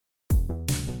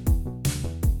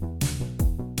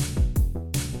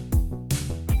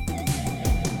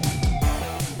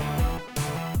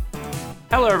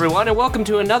Hello, everyone, and welcome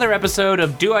to another episode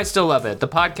of Do I Still Love It, the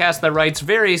podcast that writes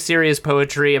very serious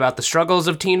poetry about the struggles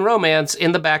of teen romance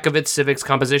in the back of its civics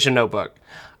composition notebook.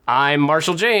 I'm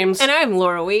Marshall James. And I'm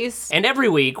Laura Weiss. And every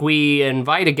week we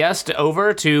invite a guest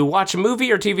over to watch a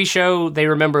movie or TV show they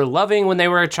remember loving when they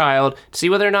were a child to see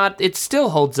whether or not it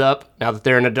still holds up now that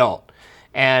they're an adult.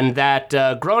 And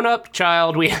that grown-up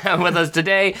child we have with us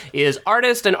today is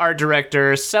artist and art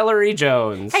director Celery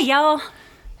Jones. Hey, y'all.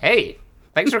 Hey.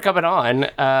 Thanks for coming on.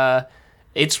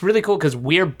 It's really cool because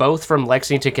we're both from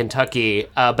Lexington, Kentucky,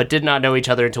 but did not know each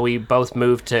other until we both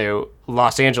moved to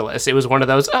Los Angeles. It was one of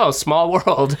those, small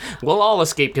world. We'll all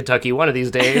escape Kentucky one of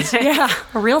these days. Yeah,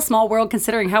 a real small world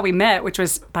considering how we met, which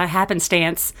was by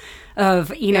happenstance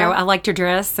of, I liked your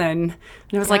dress, and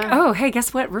it was like, oh, hey,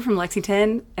 guess what? We're from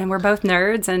Lexington, and we're both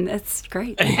nerds, and it's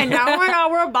great. And now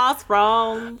we're boss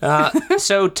friends.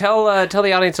 So tell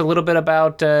the audience a little bit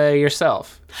about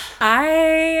yourself.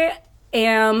 I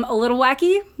am a little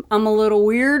wacky. I'm a little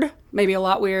weird, maybe a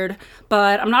lot weird,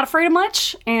 but I'm not afraid of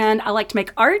much, and I like to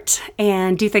make art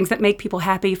and do things that make people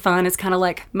happy. Fun is kind of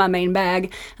like my main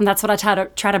bag, and that's what I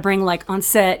try to bring like on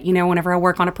set, whenever I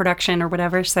work on a production or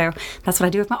whatever. So that's what I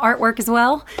do with my artwork as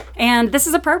well. And this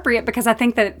is appropriate because I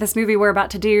think that this movie we're about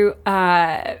to do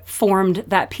formed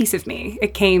that piece of me.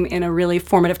 It came in a really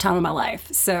formative time of my life.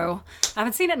 So I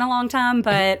haven't seen it in a long time,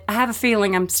 but I have a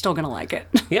feeling I'm still going to like it.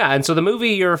 Yeah, and so the movie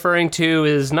you're referring to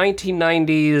is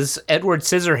 1990's Edward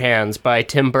Scissorhands by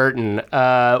Tim Burton,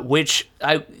 which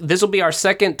this will be our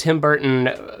second Tim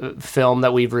Burton film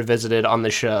that we've revisited on the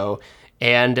show.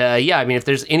 And if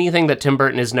there's anything that Tim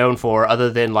Burton is known for other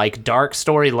than like dark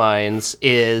storylines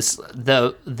is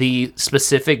the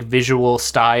specific visual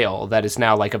style that is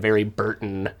now like a very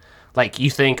Burton. Like, you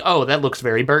think, oh, that looks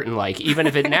very Burton-like. Even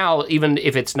if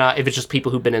it's just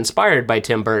people who've been inspired by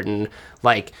Tim Burton,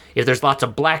 like, if there's lots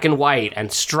of black and white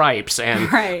and stripes and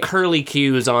curly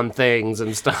cues on things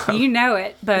and stuff. You know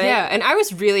it, but... Yeah, and I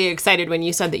was really excited when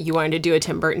you said that you wanted to do a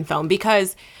Tim Burton film,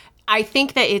 because I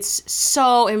think that it's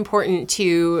so important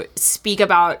to speak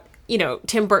about,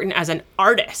 Tim Burton as an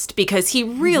artist, because he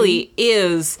really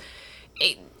is...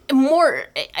 more,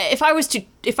 if I was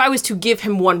to give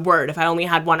him one word, if I only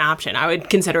had one option, I would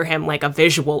consider him like a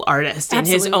visual artist in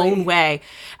his own way.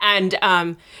 And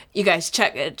you guys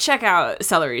check out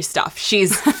Celery's stuff.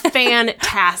 She's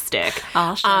fantastic.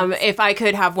 If I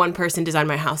could have one person design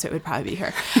my house, it would probably be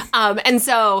her. And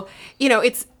so,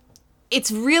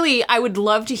 it's really, I would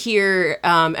love to hear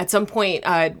at some point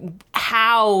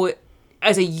how,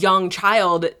 as a young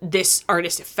child, this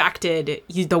artist affected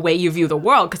the way you view the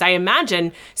world. Because I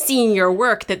imagine seeing your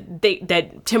work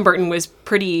that Tim Burton was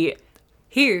pretty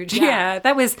huge. Yeah,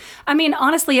 that was,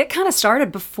 honestly, it kind of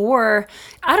started before,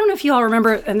 I don't know if you all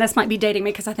remember, and this might be dating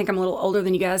me because I think I'm a little older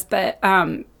than you guys, but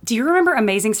do you remember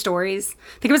Amazing Stories?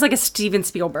 I think it was like a Steven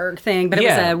Spielberg thing, but it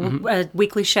was a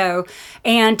weekly show.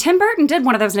 And Tim Burton did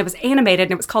one of those, and it was animated,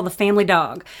 and it was called The Family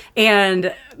Dog.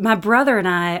 And my brother and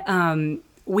I...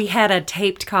 we had a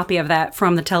taped copy of that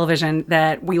from the television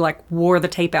that we wore the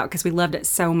tape out because we loved it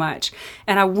so much.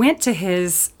 And I went to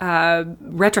his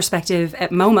retrospective at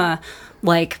MoMA,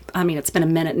 it's been a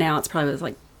minute now. It's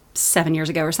probably 7 years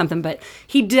ago or something, but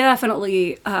he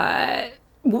definitely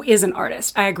is an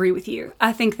artist. I agree with you.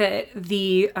 I think that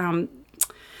the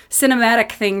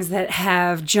cinematic things that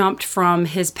have jumped from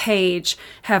his page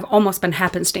have almost been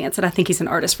happenstance, and I think he's an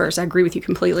artist first. I agree with you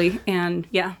completely, and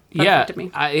that affected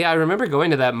me. I remember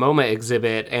going to that MoMA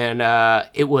exhibit, and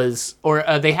it was,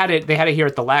 they had it here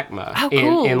at the LACMA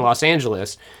in Los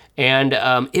Angeles, and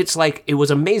it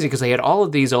was amazing because they had all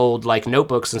of these old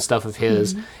notebooks and stuff of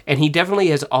his, and he definitely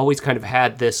has always kind of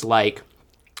had this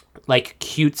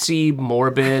cutesy,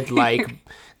 morbid,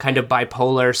 kind of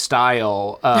bipolar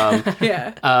style.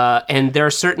 And there are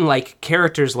certain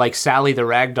characters like Sally the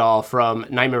Ragdoll from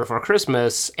Nightmare Before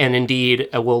Christmas, and indeed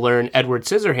we'll learn Edward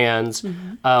Scissorhands,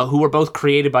 who were both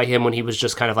created by him when he was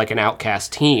just kind of an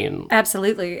outcast teen.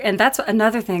 Absolutely. And that's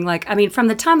another thing. From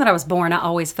the time that I was born, I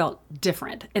always felt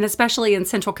different. And especially in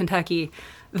Central Kentucky,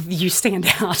 you stand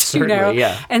out, Certainly,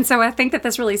 yeah. And so I think that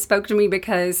this really spoke to me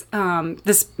because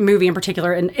this movie in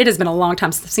particular, and it has been a long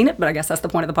time since I've seen it, but I guess that's the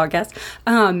point of the podcast.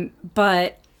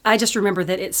 But I just remember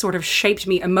that it sort of shaped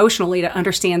me emotionally to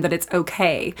understand that it's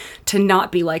okay to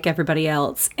not be like everybody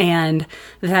else and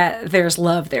that there's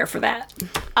love there for that.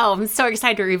 Oh, I'm so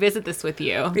excited to revisit this with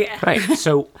you. Yeah. Right.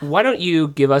 So why don't you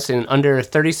give us in under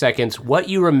 30 seconds what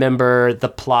you remember the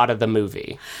plot of the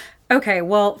movie? Okay,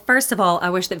 well, first of all, I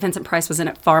wish that Vincent Price was in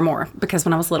it far more because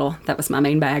when I was little, that was my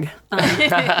main bag.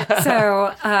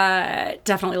 So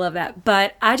definitely love that.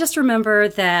 But I just remember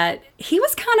that he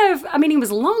was he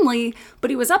was lonely, but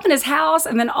he was up in his house,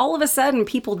 and then all of a sudden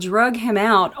people drug him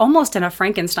out almost in a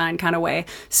Frankenstein kind of way,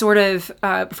 sort of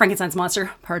Frankenstein's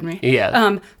monster, pardon me.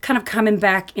 Yeah. Kind of coming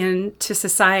back into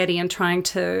society and trying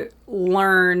to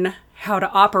learn how to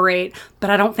operate, but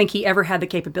I don't think he ever had the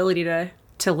capability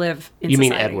to live in You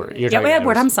mean society. Edward. You're talking about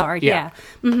Edward. Edward. I'm sorry. Yeah.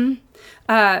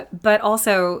 But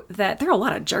also that there are a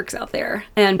lot of jerks out there,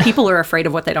 and people are afraid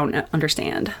of what they don't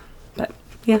understand. But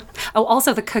yeah. Oh,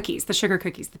 also the cookies, the sugar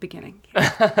cookies at the beginning.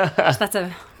 That's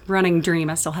a running dream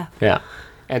I still have. Yeah.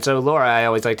 And so, Laura, I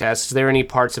always like to ask, is there any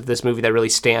parts of this movie that really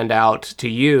stand out to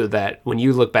you that when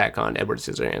you look back on Edward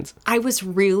Scissorhands? I was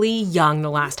really young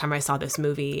the last time I saw this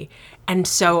movie. And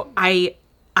so I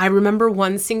remember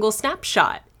one single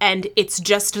snapshot, and it's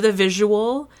just the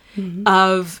visual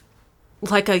of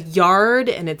like a yard,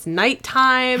 and it's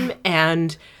nighttime,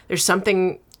 and there's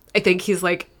something, I think he's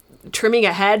like trimming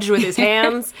a hedge with his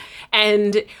hands.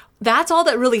 And that's all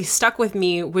that really stuck with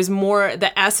me, was more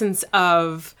the essence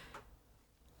of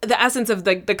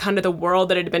the kind of the world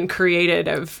that had been created,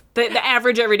 of the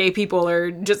average everyday people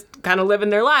are just kind of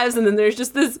living their lives, and then there's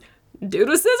just this dude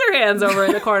with scissor hands over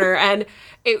in the corner. And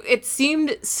it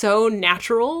seemed so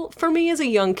natural for me as a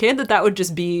young kid that would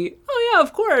just be, oh yeah,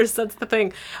 of course, that's the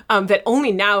thing. That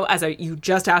only now, you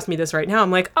just asked me this right now, I'm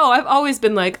like, oh, I've always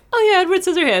been like, oh yeah, Edward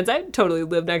Scissorhands, I totally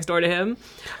lived next door to him.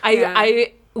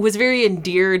 I was very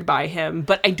endeared by him,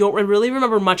 but I don't really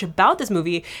remember much about this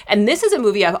movie. And this is a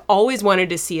movie I've always wanted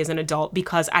to see as an adult,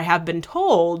 because I have been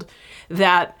told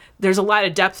that there's a lot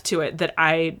of depth to it that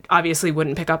I obviously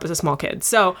wouldn't pick up as a small kid.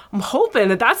 So I'm hoping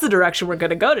that that's the direction we're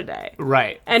going to go today.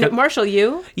 Right. And Marshall,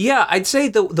 you? Yeah, I'd say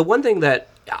the one thing that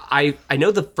I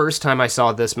know the first time I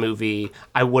saw this movie,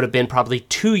 I would have been probably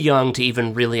too young to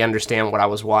even really understand what I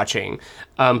was watching,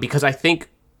 because I think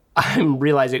I'm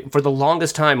realizing for the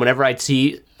longest time, whenever I'd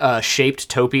see shaped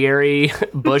topiary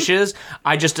bushes,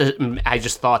 I just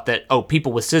thought that, oh,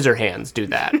 people with scissor hands do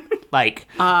that. Like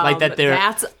that there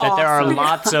are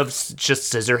lots of just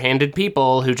scissor-handed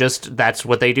people who that's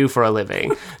what they do for a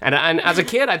living. And as a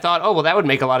kid, I thought, oh, well, that would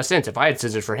make a lot of sense if I had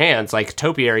scissors for hands, like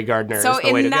topiary gardener is the way to go.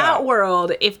 So in that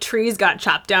world, if trees got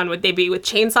chopped down, would they be with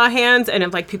chainsaw hands? And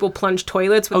if like people plunge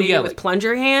toilets, would they be with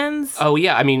plunger hands? Oh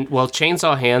yeah, I mean, well,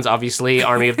 chainsaw hands, obviously,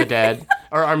 Army of the Dead.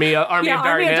 Or Army of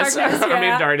Darkness. Army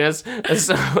of Darkness.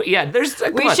 So, yeah,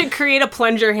 we should create a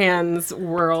plunger hands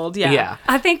world. Yeah.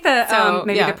 I think that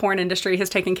the porn industry has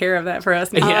taken care of that for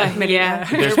us now.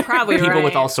 There's probably people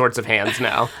with all sorts of hands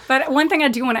now. But one thing I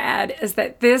do want to add is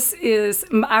that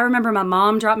I remember my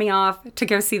mom dropped me off to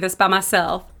go see this by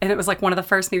myself, and it was like one of the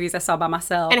first movies I saw by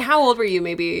myself. And how old were you,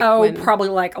 maybe? Probably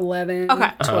like 11,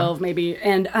 12 maybe.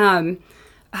 And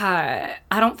I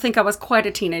don't think I was quite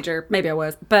a teenager. Maybe I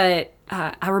was. But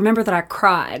I remember that I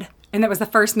cried. And that was the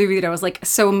first movie that I was like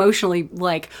so emotionally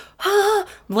like a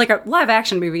live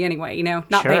action movie anyway, not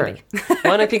sure. Baby.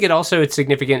 Well, and I think it's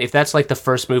significant if that's like the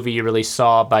first movie you really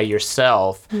saw by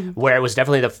yourself, where it was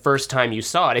definitely the first time you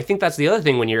saw it. I think that's the other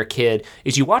thing when you're a kid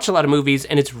is you watch a lot of movies,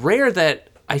 and it's rare that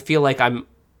I feel like I'm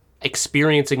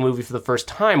experiencing a movie for the first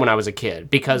time when I was a kid,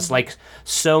 because like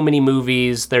so many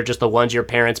movies, they're just the ones your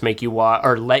parents make you watch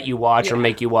or let you watch or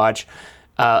make you watch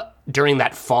during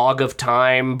that fog of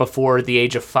time before the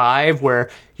age of 5,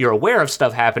 where you're aware of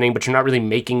stuff happening, but you're not really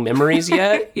making memories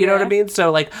yet. You know what I mean?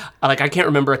 So like I can't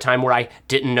remember a time where I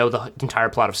didn't know the entire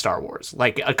plot of Star Wars,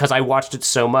 like because I watched it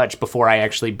so much before I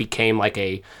actually became like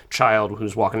a child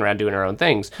who's walking around doing her own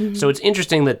things. So it's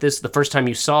interesting that the first time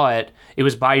you saw it, it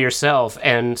was by yourself,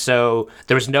 and so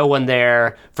there was no one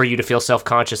there for you to feel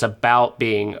self-conscious about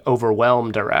being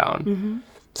overwhelmed around.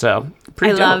 So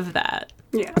pretty dope. Love that.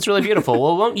 Yeah. It's really beautiful.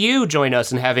 Well, won't you join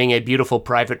us in having a beautiful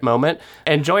private moment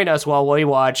and join us while we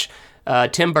watch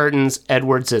Tim Burton's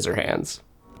Edward Scissorhands.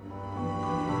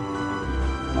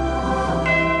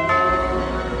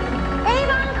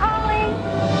 Avon calling.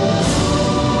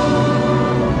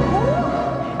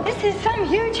 This is some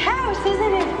huge house,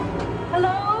 isn't it?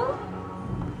 Hello?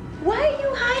 Why are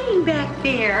you hiding back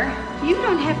there? You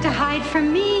don't have to hide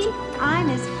from me. I'm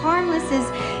as harmless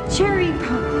as cherry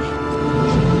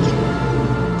pie.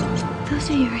 Those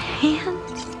are your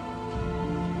hands?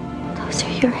 Those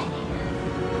are your hands.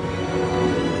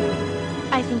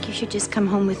 I think you should just come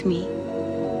home with me.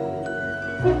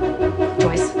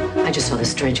 Joyce, I just saw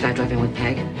this strange guy driving with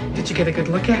Peg. Did you get a good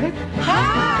look at it?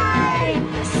 Hi!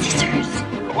 Scissors.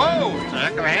 Whoa,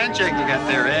 heck of a handshake you got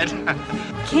there, Ed.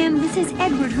 Kim, this is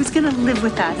Edward, who's gonna live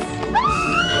with us.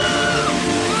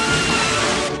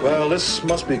 Well, this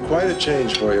must be quite a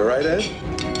change for you, right, Ed?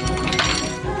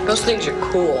 Those things are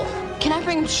cool. Can I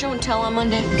bring him to show and tell on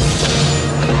Monday?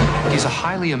 He's a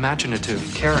highly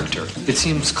imaginative character. It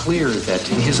seems clear that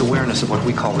his awareness of what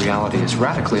we call reality is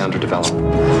radically underdeveloped.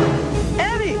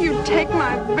 Eddie, you take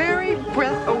my very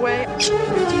breath away.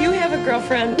 Do you have a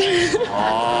girlfriend?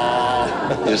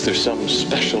 Is there some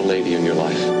special lady in your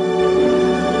life?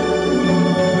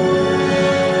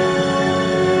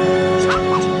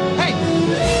 Hey!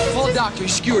 Call Dr.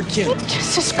 Skewered Kid.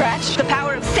 Just a scratch. The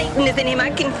power of Satan is in him.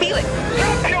 I can feel it.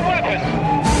 Drop your weapon!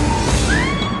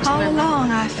 All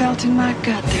along, I felt in my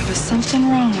gut there was something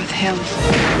wrong with him.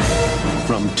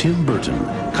 From Tim Burton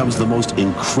comes the most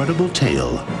incredible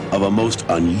tale of a most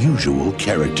unusual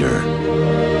character.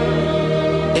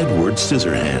 Edward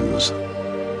Scissorhands.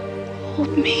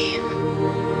 Hold me.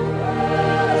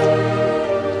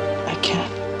 I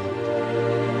can't.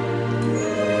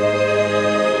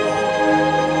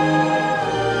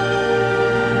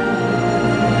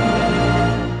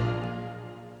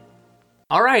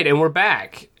 All right, and we're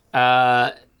back.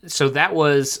 So that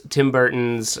was Tim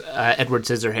Burton's Edward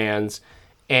Scissorhands,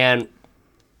 and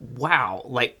wow,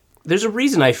 like there's a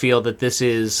reason I feel that this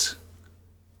is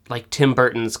like Tim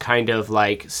Burton's kind of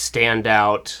like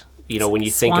standout. You know, when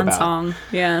you think Swan about song,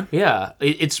 yeah,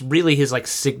 it's really his like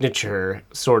signature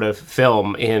sort of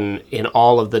film in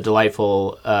all of the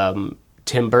delightful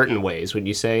Tim Burton ways. Would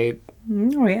you say?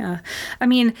 Oh, yeah. I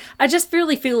mean, I just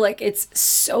really feel like it's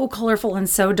so colorful and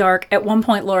so dark. At one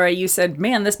point, Laura, you said,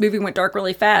 man, this movie went dark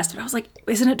really fast. And I was like,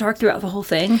 isn't it dark throughout the whole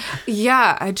thing?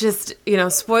 Yeah, I just,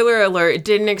 spoiler alert,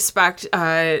 didn't expect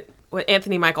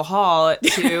Anthony Michael Hall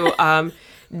to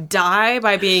die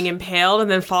by being impaled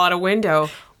and then fall out a window.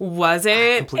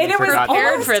 Wasn't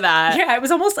prepared for that. Yeah, it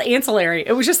was almost ancillary.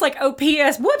 It was just like, oh,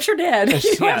 P.S., whoops, you're dead.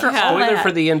 Spoiler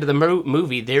for the end of the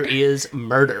movie, there is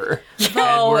murder.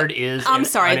 Edward is I'm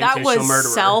sorry, that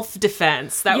was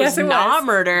self-defense. That was not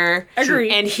murder.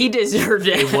 Agreed. And he deserved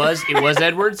it. It was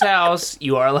Edward's house.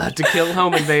 You are allowed to kill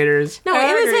home invaders. No,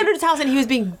 it was Edward's house, and he was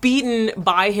being beaten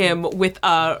by him with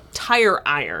a tire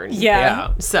iron.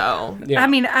 Yeah. So, I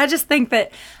mean, I just think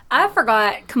that I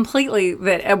forgot completely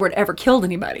that Edward ever killed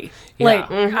anybody. Yeah.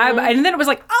 Like, and then it was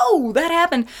like, oh, that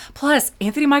happened. Plus,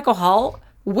 Anthony Michael Hall.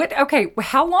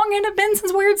 How long had it been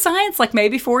since Weird Science? Like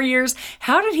maybe 4 years.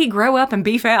 How did he grow up and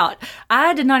beef out?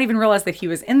 I did not even realize that he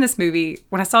was in this movie.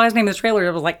 When I saw his name in the trailer, I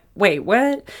was like, wait,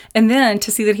 what? And then to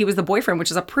see that he was the boyfriend,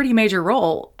 which is a pretty major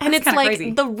role. And it's like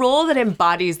crazy. The role that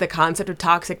embodies the concept of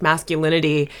toxic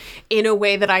masculinity in a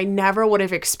way that I never would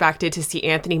have expected to see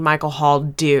Anthony Michael Hall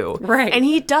do. Right. And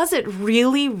he does it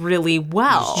really, really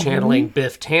well. He's channeling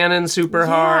Biff Tannen super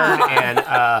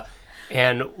hard.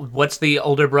 And what's the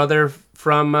older brother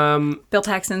from Bill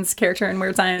Paxton's character in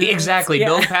Weird Science? Exactly, Yeah.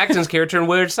 Bill Paxton's character in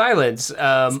Weird Silence,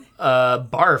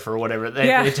 Barf or whatever.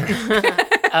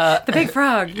 The big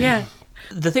frog, yeah.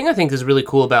 The thing I think is really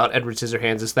cool about Edward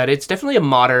Scissorhands is that it's definitely a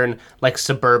modern, like,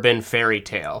 suburban fairy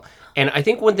tale. And I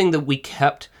think one thing that we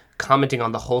kept commenting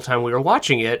on the whole time we were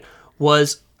watching it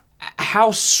was how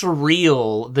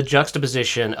surreal the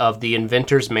juxtaposition of the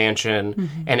inventor's mansion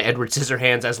and Edward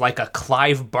Scissorhands as like a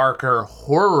Clive Barker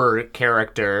horror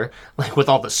character, like with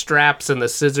all the straps and the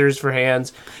scissors for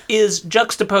hands, is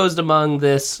juxtaposed among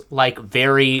this like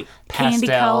very pastel, candy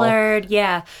colored,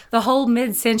 yeah, the whole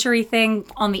mid-century thing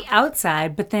on the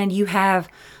outside. But then you have,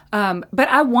 but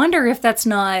I wonder if that's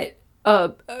not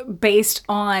based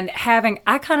on having.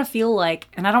 I kind of feel like,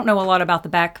 and I don't know a lot about the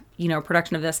back,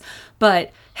 production of this,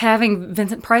 but having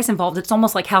Vincent Price involved, it's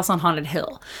almost like House on Haunted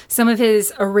Hill. Some of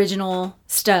his original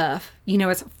stuff,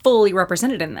 it's fully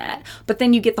represented in that. But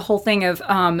then you get the whole thing of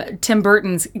Tim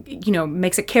Burton's,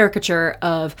 makes a caricature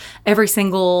of every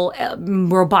single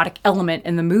robotic element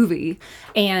in the movie.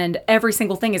 And every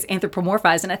single thing is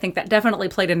anthropomorphized. And I think that definitely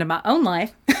played into my own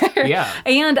life. Yeah.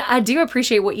 And I do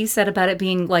appreciate what you said about it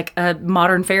being like a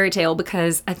modern fairy tale,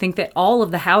 because I think that all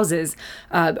of the houses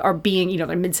are being,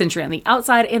 they're mid-century on the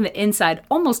outside and the inside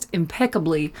almost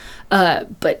impeccably.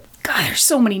 But God, there's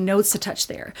so many notes to touch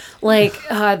there. Like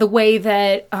the way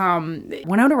that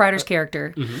Winona Ryder's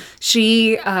character,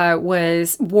 she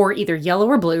wore either yellow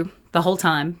or blue the whole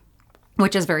time,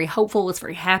 which is very hopeful. It's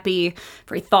very happy,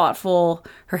 very thoughtful.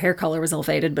 Her hair color was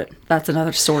ill-fated, but that's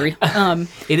another story.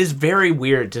 It is very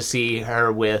weird to see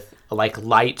her with like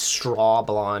light straw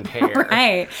blonde hair.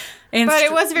 Right. But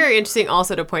it was very interesting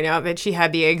also to point out that she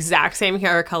had the exact same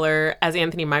hair color as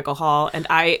Anthony Michael Hall, and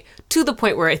to the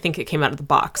point where I think it came out of the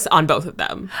box on both of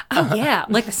them. Oh, yeah,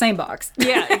 like the same box.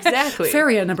 Yeah, exactly.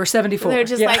 Faria number 74. They're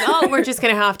just like, oh, we're just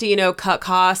going to have to, cut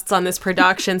costs on this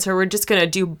production, so we're just going to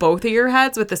do both of your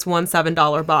heads with this one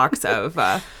 $7 box of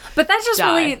But that's just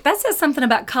dye. that says something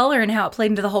about color and how it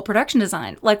played into the whole production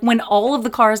design. Like when all of the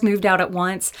cars moved out at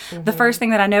once, the first thing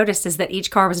that I noticed is that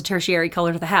each car was a tertiary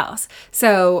color to the house.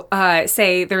 So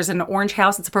say there's an orange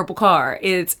house, it's a purple car.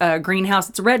 It's a green house,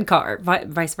 it's a red car,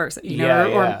 vice versa.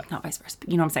 Or not vice versa, but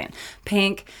you know what I'm saying.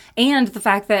 Pink. And the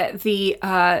fact that the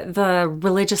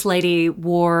religious lady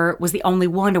was the only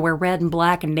one to wear red and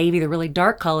black and navy, the really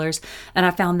dark colors. And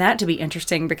I found that to be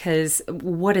interesting because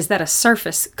what is that a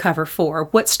surface cover for?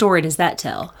 What story does that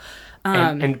tell?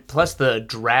 And plus the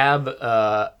drab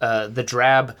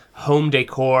home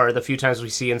decor, the few times we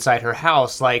see inside her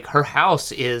house, like her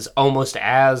house is almost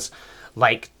as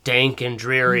like dank and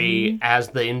dreary as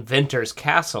the inventor's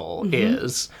castle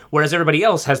is, whereas everybody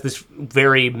else has this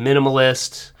very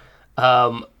minimalist,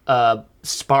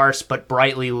 sparse but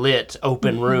brightly lit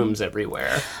open rooms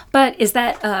everywhere. But is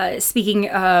that, speaking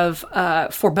of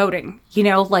foreboding,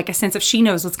 like a sense of she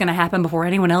knows what's going to happen before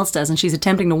anyone else does, and she's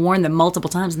attempting to warn them multiple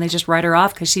times, and they just write her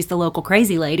off because she's the local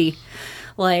crazy lady.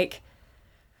 Like,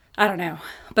 I don't know.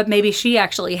 But maybe she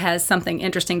actually has something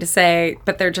interesting to say,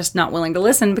 but they're just not willing to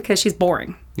listen because she's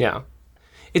boring. Yeah.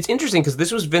 It's interesting because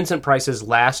this was Vincent Price's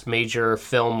last major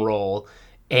film role,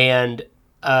 and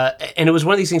it was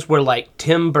one of these things where, like,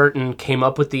 Tim Burton came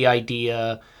up with the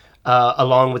idea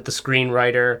along with the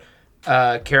screenwriter,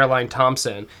 Caroline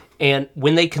Thompson. And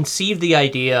when they conceived the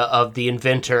idea of the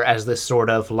inventor as this sort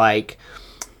of, like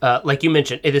you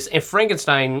mentioned, it is a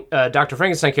Frankenstein, Dr.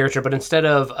 Frankenstein character, but instead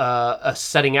of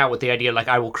setting out with the idea, like,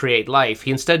 I will create life,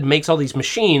 he instead makes all these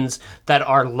machines that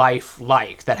are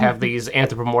life-like, that have these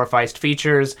anthropomorphized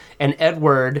features. And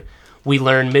Edward, we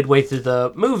learn midway through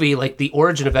the movie, like, the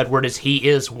origin of Edward is he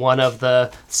is one of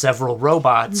the several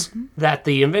robots that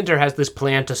the inventor has this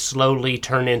plan to slowly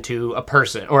turn into a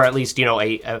person, or at least,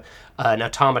 an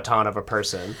automaton of a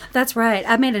person. That's right.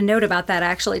 I made a note about that,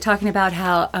 actually, talking about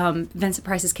how Vincent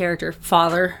Price's character,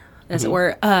 father, as it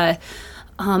were,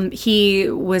 he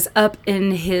was up in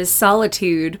his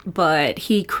solitude, but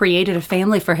he created a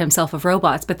family for himself of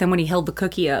robots. But then when he held the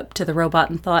cookie up to the robot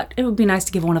and thought, it would be nice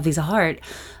to give one of these a heart.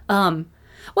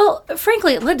 Well,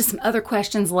 frankly, it led to some other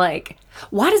questions like,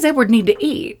 why does Edward need to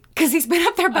eat? Because he's been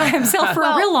up there by himself for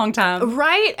a real long time.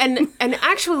 Right. And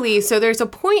actually, so there's a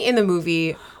point in the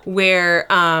movie where,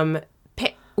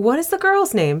 what is the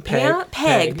girl's name?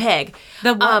 Peg.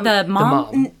 The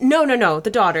mom? No, the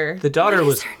daughter. The daughter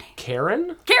was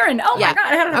Karen? Karen. Oh my God.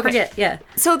 How did I forget? Yeah.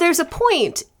 So there's a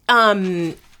point,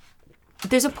 when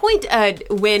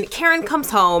Karen comes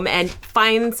home and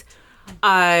finds,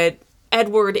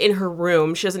 Edward in her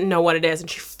room. She doesn't know what it is, and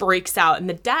she freaks out. And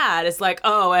the dad is like,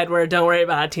 oh, Edward, don't worry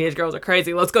about it. Teenage girls are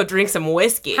crazy. Let's go drink some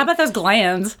whiskey. How about those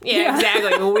glands? Yeah,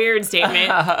 exactly. A weird statement.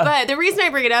 But the reason I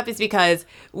bring it up is because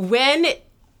when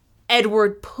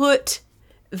Edward put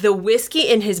the whiskey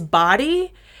in his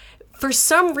body, for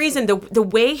some reason, the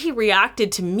way he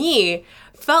reacted to me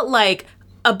felt like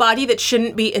a body that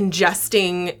shouldn't be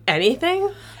ingesting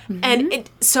anything. And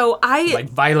so I... Like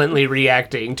violently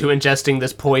reacting to ingesting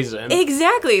this poison.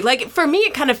 Exactly. Like, for me,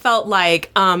 it kind of felt like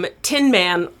Tin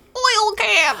Man, oil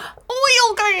can.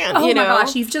 Oh my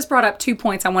gosh, you've just brought up 2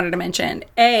 points I wanted to mention.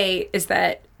 A is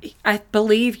that I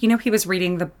believe, he was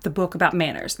reading the book about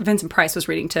manners. Vincent Price was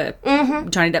reading to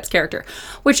Johnny Depp's character.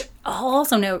 Which I'll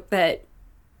also note that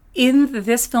in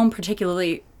this film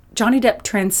particularly, Johnny Depp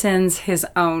transcends his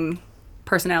own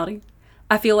personality.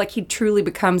 I feel like he truly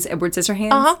becomes Edward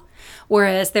Scissorhands.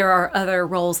 Whereas there are other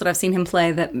roles that I've seen him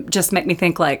play that just make me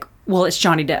think like, well, it's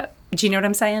Johnny Depp. Do you know what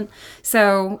I'm saying?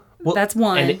 So that's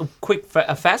one. And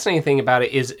a fascinating thing about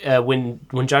it is when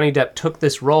Johnny Depp took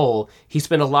this role, he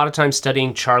spent a lot of time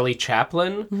studying Charlie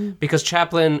Chaplin because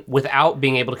Chaplin, without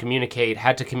being able to communicate,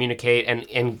 had to communicate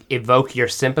and evoke your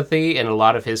sympathy in a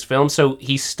lot of his films. So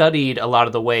he studied a lot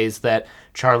of the ways that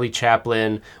Charlie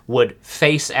Chaplin would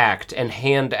face act and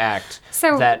hand act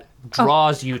that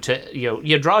draws you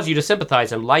to draws you to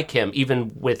sympathize and like him,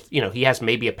 even with he has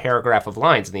maybe a paragraph of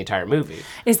lines in the entire movie.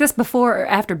 Is this before or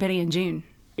after Benny and June?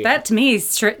 Yeah. That to me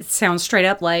sounds straight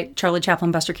up like Charlie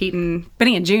Chaplin, Buster Keaton.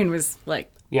 Benny and June was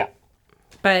like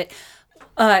But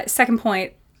second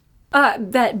point,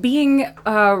 that being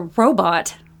a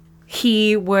robot,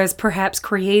 he was perhaps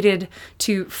created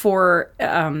for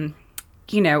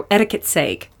etiquette's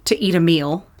sake to eat a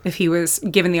meal if he was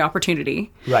given the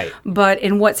opportunity. Right. But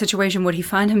in what situation would he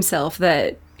find himself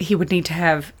that he would need to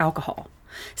have alcohol?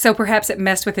 So perhaps it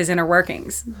messed with his inner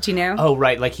workings. Do you know? Oh,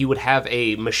 right. Like he would have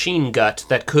a machine gut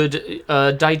that could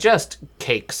digest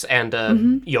cakes and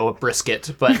a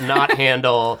brisket, but not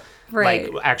handle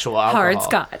Right. like actual alcohol. Hard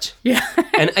scotch. Yeah.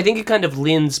 And I think it kind of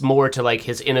lends more to like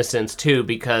his innocence too,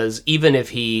 because even if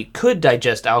he could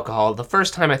digest alcohol, the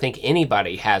first time I think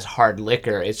anybody has hard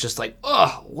liquor, it's just like,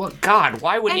 oh, what God,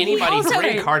 why would anybody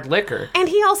drink hard liquor? And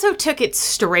he also took it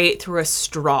straight through a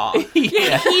straw.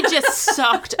 Yeah. He just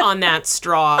sucked on that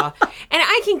straw. And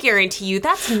I can guarantee you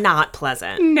that's not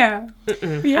pleasant. No.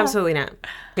 Yeah. Absolutely not.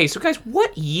 Okay, so guys,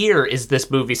 what year is this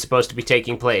movie supposed to be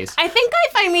taking place? I think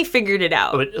I finally figured it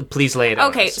out. Please lay it out.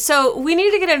 Okay, so we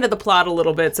need to get into the plot a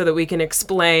little bit so that we can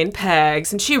explain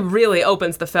Pegs. And she really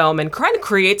opens the film and kind of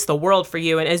creates the world for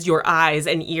you and as your eyes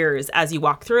and ears as you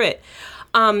walk through it.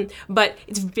 But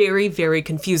it's very, very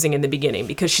confusing in the beginning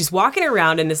because she's walking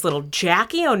around in this little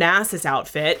Jackie Onassis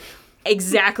outfit,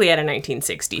 exactly out of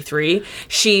 1963.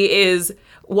 She is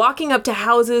walking up to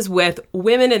houses with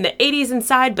women in the 80s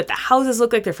inside, but the houses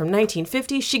look like they're from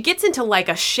 1950. She gets into like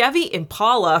a Chevy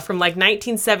Impala from like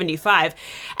 1975.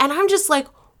 And I'm just like,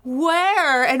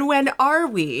 where and when are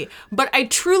we? But I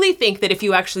truly think that if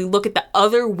you actually look at the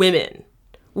other women,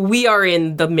 we are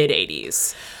in the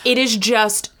mid-80s. It is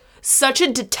just such a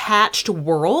detached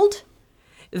world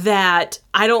that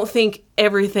I don't think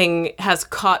everything has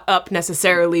caught up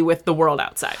necessarily with the world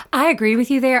outside. I agree with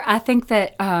you there. I think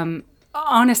that,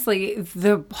 honestly,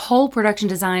 the whole production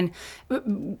design,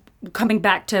 coming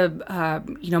back to,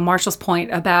 Marshall's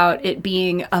point about it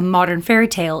being a modern fairy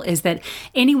tale, is that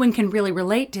anyone can really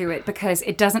relate to it because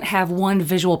it doesn't have one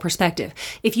visual perspective.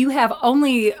 If you have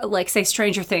only, like, say,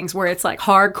 Stranger Things, where it's like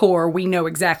hardcore, we know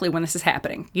exactly when this is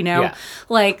happening, Yeah.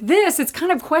 Like this, it's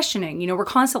kind of questioning, we're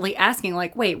constantly asking,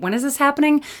 like, wait, when is this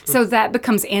happening? So that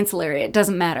becomes ancillary. It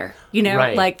doesn't matter,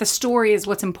 Right. Like the story is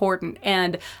what's important.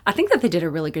 And I think that they did a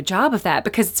really good job of that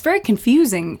because it's very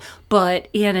confusing, but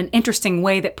in an interesting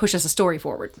way that pushes a story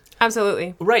forward.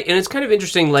 Absolutely. Right, and it's kind of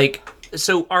interesting, like,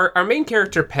 so our main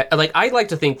character, like, I like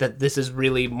to think that this is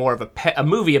really more of a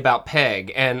movie about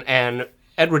Peg, and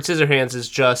Edward Scissorhands is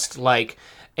just, like,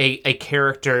 a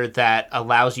character that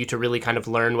allows you to really kind of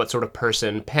learn what sort of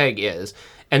person Peg is.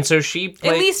 And so she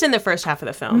At least in the first half of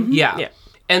the film. Mm-hmm. Yeah.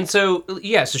 And so,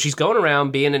 so she's going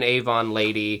around being an Avon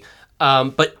lady,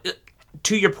 but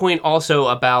to your point also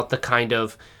about the kind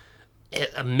of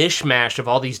a mishmash of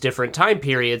all these different time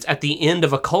periods, at the end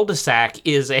of a cul-de-sac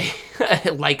is a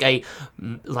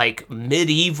like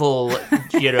medieval,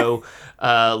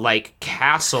 like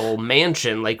castle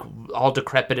mansion, like all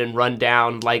decrepit and run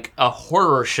down, like a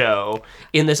horror show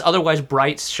in this otherwise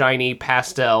bright, shiny,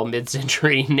 pastel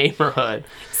mid-century neighborhood.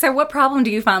 So what problem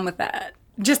do you find with that?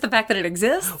 Just the fact that it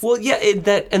exists? Well, yeah,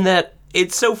 that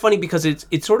it's so funny because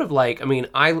it's sort of like, I mean,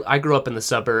 I grew up in the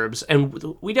suburbs, and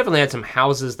we definitely had some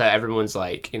houses that everyone's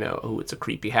like, oh, it's a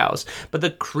creepy house. But the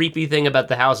creepy thing about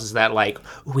the house is that, like,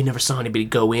 we never saw anybody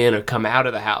go in or come out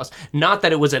of the house. Not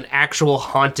that it was an actual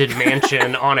haunted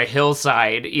mansion on a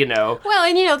hillside, Well,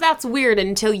 and that's weird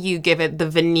until you give it the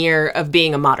veneer of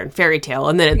being a modern fairy tale,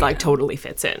 and then it like totally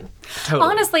fits in.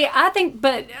 Totally. Honestly, I think,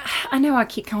 but I know I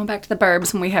keep coming back to the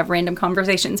burbs when we have random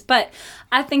conversations, but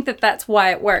I think that that's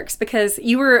why it works, because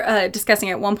you were discussing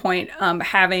at one point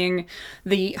having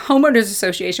the homeowners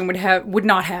association would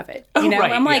not have it.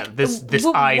 Right, I'm like, this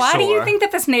why eyesore. do you think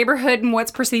that this neighborhood and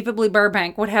what's perceivably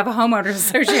Burbank would have a homeowners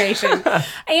association?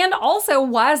 And also,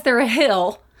 why is there a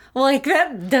hill? Like,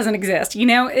 that doesn't exist,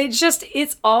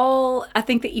 it's all, I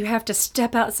think that you have to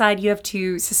step outside, you have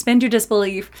to suspend your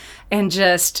disbelief and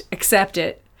just accept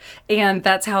it. And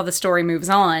that's how the story moves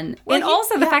on. Well, and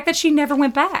also the fact that she never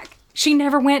went back. She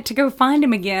never went to go find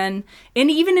him again.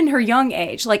 And even in her young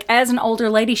age, like as an older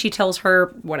lady, she tells her,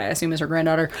 what I assume is her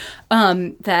granddaughter,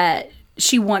 that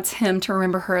she wants him to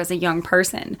remember her as a young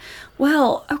person.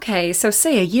 Well, okay, so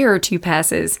say a year or two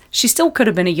passes, she still could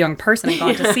have been a young person and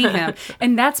gone to see him.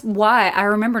 And that's why I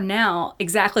remember now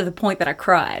exactly the point that I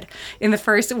cried. In the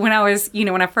first, when I was,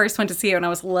 when I first went to see it when I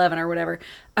was 11 or whatever,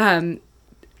 I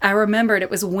remembered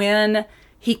it was when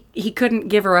he couldn't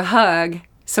give her a hug,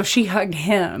 so she hugged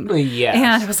him. Yes.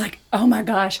 And I was like, oh my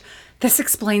gosh, this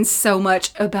explains so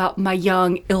much about my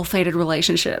young, ill-fated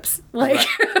relationships. Like,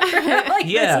 like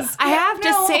yeah. I have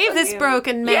to save this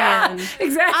broken man. Yeah,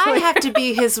 exactly. I have to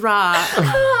be his rock.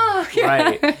 Oh, yeah.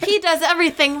 Right. He does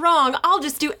everything wrong. I'll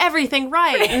just do everything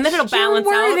right. And then it'll balance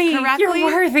out correctly. You're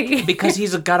worthy. Because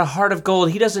he's got a heart of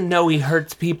gold. He doesn't know he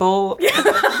hurts people.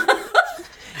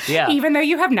 Yeah. Even though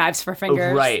you have knives for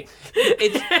fingers. Right.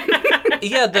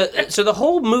 So the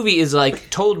whole movie is like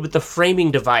told with the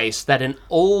framing device that an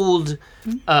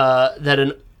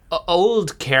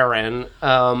old Karen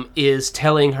is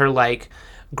telling her, like,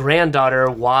 granddaughter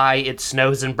why it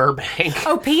snows in Burbank.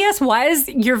 Oh, P.S. Why is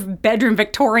your bedroom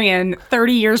Victorian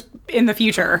 30 years in the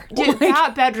future? Dude,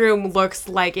 that bedroom looks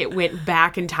like it went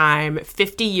back in time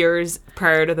 50 years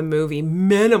prior to the movie,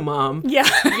 minimum. Yeah.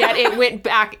 Yet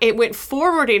it went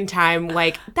forward in time.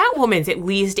 Like, that woman's at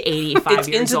least 85 It's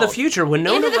years into old. the future.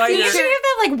 Winona Ryder. She have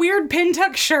that like weird pin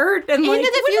tuck shirt and like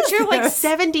Into the what is future, like this?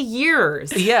 70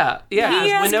 years. Yeah.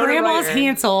 P.S. Winona Grandma's Ryder.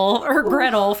 Hansel or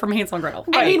Gretel from Hansel and Gretel.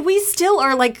 I mean, we still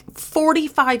are like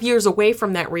 45 years away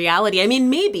from that reality. I mean,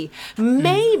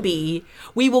 maybe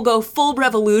we will go full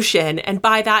revolution, and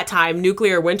by that time,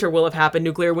 nuclear winter will have happened,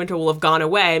 nuclear winter will have gone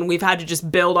away, and we've had to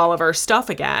just build all of our stuff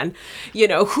again. You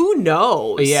know, who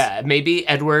knows? Yeah, maybe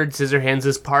Edward Scissorhands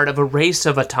is part of a race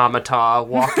of automata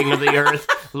walking of the earth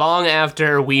long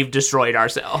after we've destroyed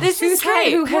ourselves. This is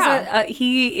great. Who has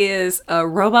he is a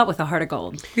robot with a heart of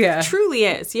gold. Yeah. Truly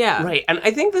is, yeah. Right, and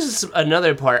I think this is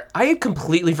another part. I had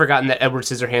completely forgotten that Edward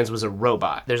Scissorhands was a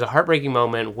robot. There's a heartbreaking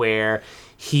moment where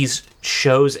he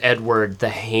shows Edward the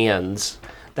hands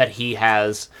that he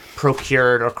has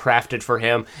procured or crafted for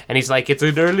him, and he's like, "It's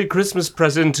an early Christmas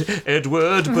present,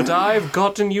 Edward, but I've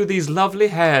gotten you these lovely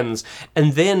hands."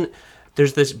 And then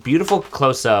there's this beautiful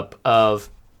close-up of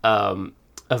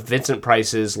Vincent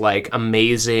Price's like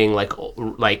amazing,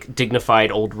 like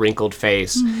dignified old wrinkled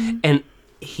face, and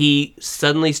he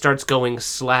suddenly starts going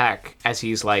slack as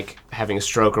he's like having a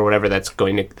stroke or whatever that's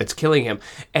killing him.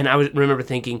 And I remember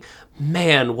thinking,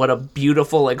 man, what a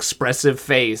beautiful expressive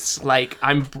face. Like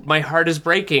my heart is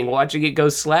breaking watching it go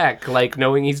slack, like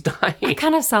knowing he's dying. I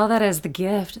kind of saw that as the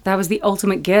gift. That was the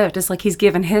ultimate gift. It's like he's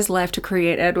given his life to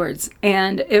create Edward's,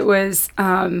 and it was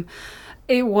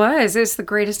it's the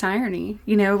greatest irony,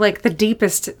 you know, like the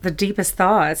deepest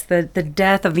thoughts, the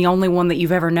death of the only one that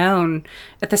you've ever known,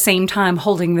 at the same time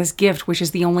holding this gift, which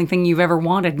is the only thing you've ever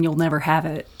wanted, and you'll never have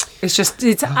it.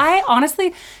 I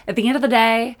honestly, at the end of the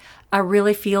day, I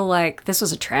really feel like this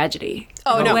was a tragedy.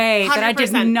 Oh, in no, a way that I did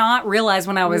 100%. not realize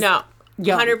when I was young.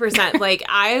 100%. Like,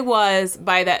 I was,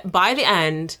 by the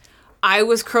end, I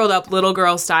was curled up little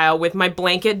girl style with my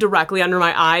blanket directly under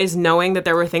my eyes, knowing that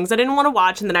there were things I didn't want to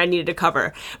watch and that I needed to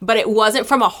cover. But it wasn't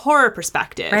from a horror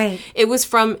perspective. Right. It was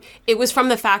from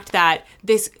the fact that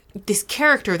this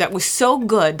character that was so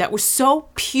good, that was so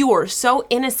pure, so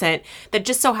innocent, that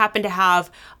just so happened to have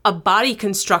a body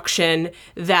construction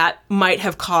that might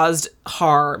have caused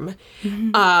harm,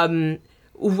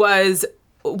 was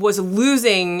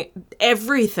losing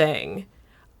everything,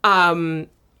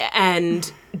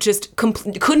 and just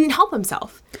couldn't help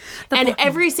himself. And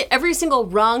every single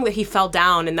rung that he fell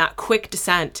down in that quick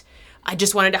descent, I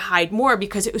just wanted to hide more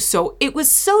because it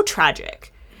was so tragic.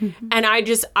 And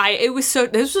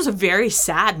this was a very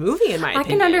sad movie in my opinion. I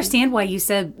can understand why you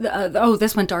said,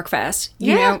 this went dark fast.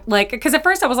 You know, like, because at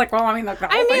first I was like, well, I mean, there's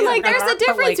a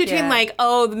difference between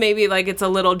maybe like it's a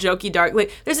little jokey dark.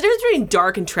 Like, there's a difference between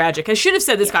dark and tragic. I should have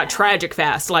said this got tragic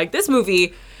fast. Like, this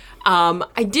movie,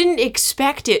 I didn't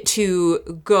expect it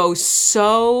to go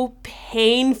so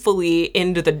painfully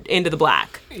into the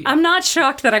black. I'm not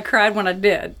shocked that I cried when I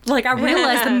did. Like, I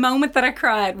realized the moment that I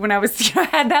cried when I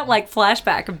had that like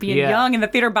flashback of being young in the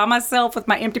theater by myself with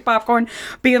my empty popcorn,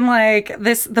 being like,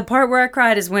 the part where I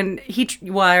cried is when I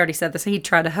already said this, he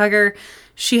tried to hug her.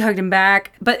 She hugged him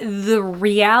back. But the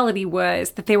reality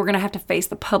was that they were going to have to face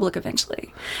the public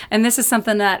eventually. And this is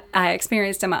something that I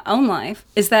experienced in my own life,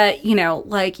 is that, you know,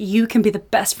 like, you can be the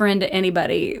best friend to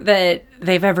anybody that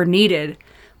they've ever needed,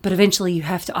 but eventually you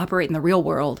have to operate in the real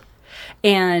world.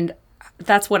 And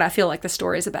that's what I feel like the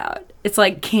story is about. It's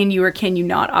like, can you or can you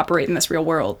not operate in this real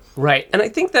world? Right. And I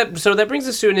think that brings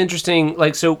us to an interesting,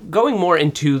 going more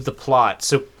into the plot.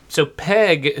 So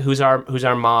Peg, who's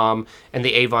our mom and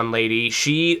the Avon lady,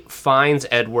 she finds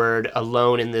Edward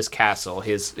alone in this castle.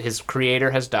 His creator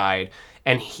has died,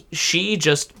 and she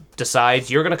just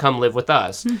decides, you're going to come live with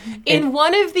us. In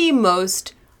one of the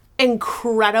most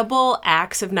incredible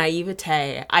acts of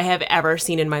naivete I have ever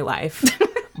seen in my life.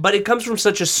 But it comes from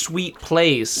such a sweet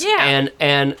place. Yeah.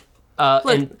 And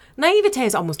naivete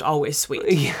is almost always sweet.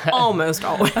 Yeah. Almost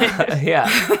always.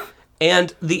 Yeah.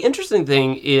 And the interesting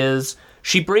thing is,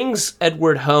 she brings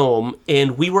Edward home,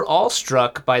 and we were all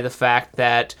struck by the fact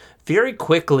that very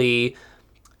quickly,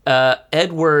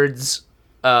 Edward's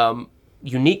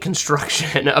unique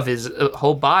construction of his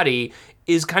whole body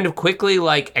is kind of quickly,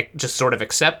 like, just sort of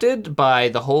accepted by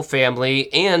the whole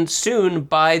family and soon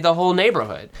by the whole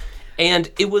neighborhood.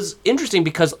 And it was interesting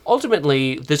because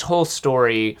ultimately this whole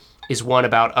story is one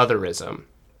about otherism.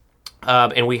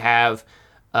 And we have,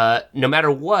 no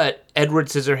matter what, Edward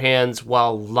Scissorhands,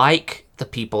 while like the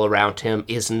people around him,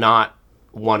 is not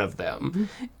one of them.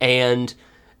 And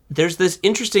there's this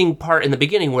interesting part in the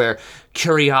beginning where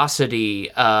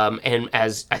curiosity, and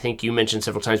as I think you mentioned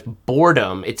several times,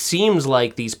 boredom, it seems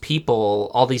like these people,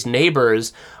 all these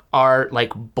neighbors, are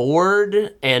like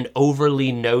bored and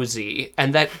overly nosy.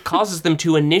 And that causes them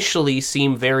to initially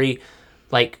seem very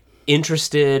like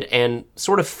interested and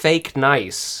sort of fake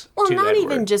nice. Well, to not Edward.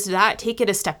 even just that. Take it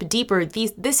a step deeper.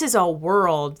 This is a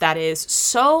world that is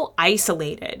so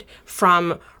isolated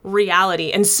from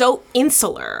reality and so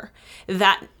insular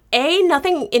that A,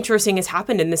 nothing interesting has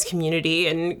happened in this community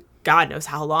and God knows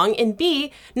how long, and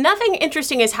B, nothing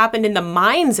interesting has happened in the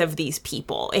minds of these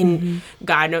people in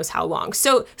God knows how long.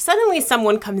 So suddenly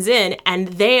someone comes in and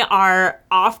they are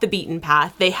off the beaten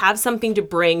path. They have something to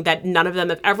bring that none of them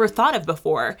have ever thought of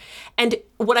before. And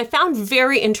what I found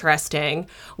very interesting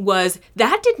was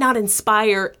that did not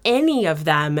inspire any of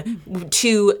them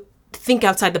to think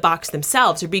outside the box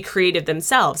themselves or be creative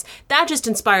themselves. That just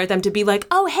inspired them to be like,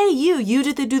 oh, hey, you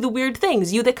that do the weird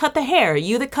things, you that cut the hair,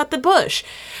 you that cut the bush.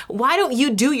 Why don't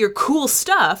you do your cool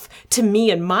stuff to me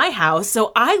in my house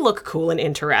so I look cool and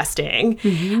interesting?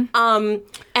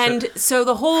 So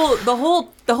the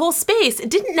whole space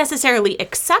didn't necessarily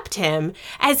accept him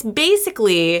as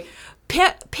basically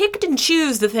picked and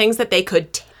choose the things that they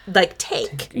could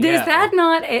take. Is that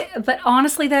not? But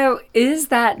honestly, though, is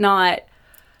that not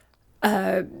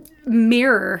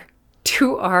mirror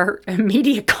to our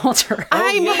media culture?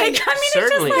 I mean, certainly. it's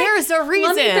just like, there's a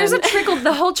reason. There's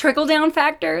the whole trickle down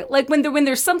factor. Like when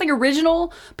there's something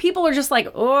original, people are just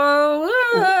like,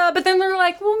 but then they're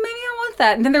like, well, maybe I want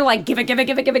that, and then they're like, give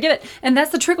it, and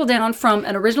that's the trickle down from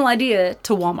an original idea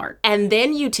to Walmart. And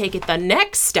then you take it the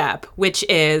next step, which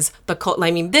is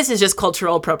this is just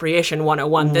cultural appropriation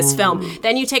 101, this film.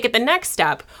 Then you take it the next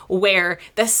step where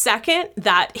the second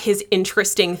that his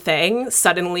interesting thing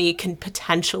suddenly can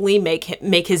potentially make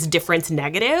his difference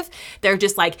negative, they're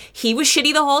just like, he was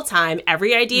shitty the whole time.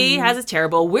 Every idea he has is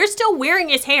terrible. We're still wearing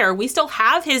his hair. We still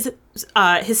have his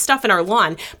stuff in our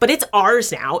lawn, but it's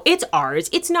ours now. It's ours.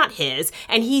 It's not his.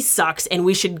 And he sucks. And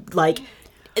we should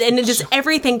and it just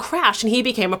everything crashed, and he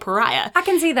became a pariah. I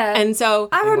can see that. And so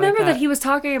I remember that he was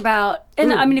talking about,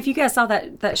 and I mean, if you guys saw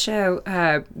that show,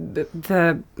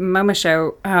 the MoMA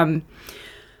show,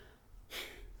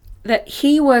 that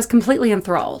he was completely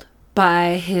enthralled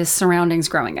by his surroundings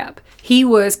growing up. He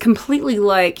was completely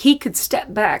he could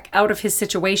step back out of his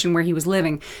situation where he was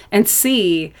living and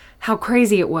see how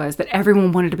crazy it was that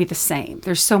everyone wanted to be the same.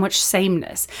 There's so much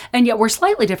sameness. And yet we're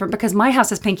slightly different because my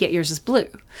house is pink, yet yours is blue.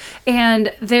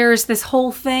 And there's this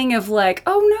whole thing of oh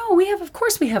no, of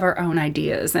course we have our own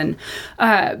ideas. And,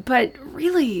 but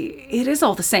really it is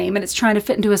all the same, and it's trying to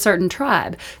fit into a certain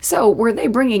tribe. So were they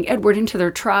bringing Edward into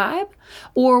their tribe?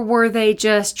 Or were they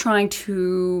just trying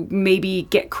to maybe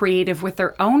get creative with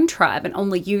their own tribe and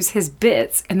only use his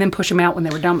bits and then push him out when they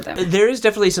were done with him? There is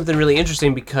definitely something really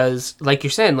interesting because, like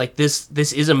you're saying, this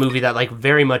is a movie that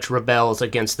very much rebels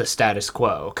against the status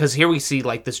quo. Because here we see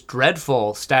this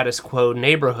dreadful status quo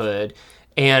neighborhood,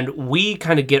 and we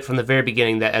kind of get from the very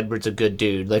beginning that Edward's a good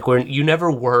dude. You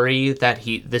never worry that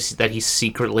he's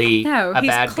secretly a bad guy.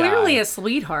 No, he's clearly a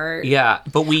sweetheart. Yeah,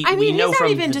 but we know he's not from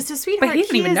even just a sweetheart. But he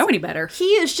doesn't even know any better.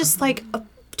 He is just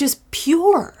just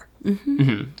pure.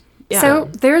 Yeah. So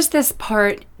there's this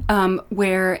part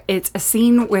where it's a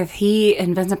scene with he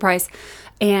and Vincent Price,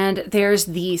 and there's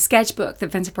the sketchbook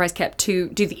that Vincent Price kept to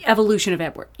do the evolution of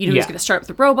Edward. He's going to start with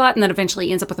a robot and then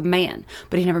eventually ends up with a man.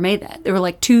 But he never made that. There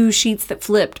were 2 sheets that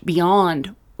flipped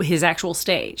beyond his actual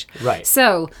stage. Right.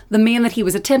 So the man that he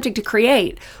was attempting to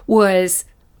create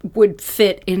would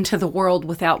fit into the world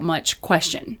without much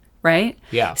question, right?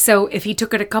 Yeah. So if he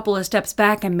took it a couple of steps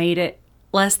back and made it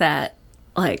less that,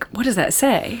 what does that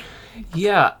say?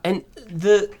 Yeah, and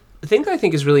the thing that I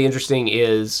think is really interesting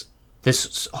is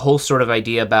this whole sort of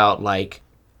idea about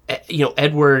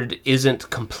Edward isn't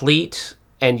complete,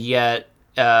 and yet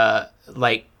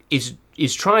is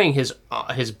trying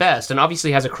his best, and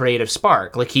obviously has a creative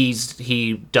spark.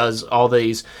 He does all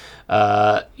these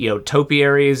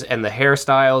topiaries and the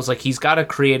hairstyles. He's got a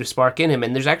creative spark in him,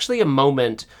 and there's actually a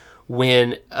moment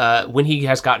when he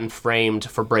has gotten framed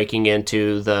for breaking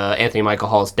into the Anthony Michael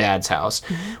Hall's dad's house,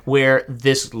 where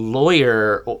this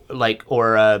lawyer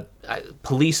or a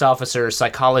police officer,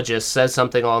 psychologist says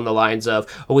something along the lines of,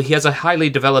 he has a highly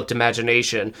developed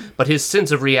imagination, but his sense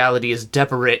of reality is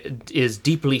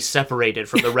deeply separated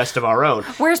from the rest of our own.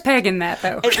 Where's Peg in that,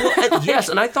 though? Yes,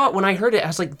 and I thought when I heard it, I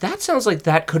was like, that sounds like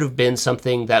that could have been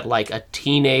something that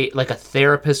a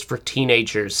therapist for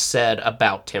teenagers said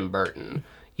about Tim Burton.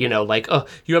 You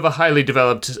have a highly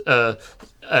developed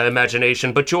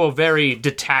imagination, but you're very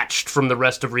detached from the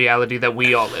rest of reality that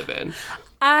we all live in.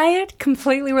 I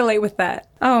completely relate with that.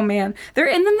 Oh man,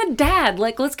 and then the dad.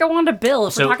 Like, let's go on to Bill.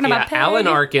 If we're talking about Peg. Alan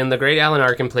Arkin, the great Alan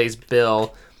Arkin, plays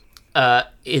Bill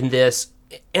in this,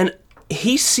 and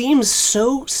he seems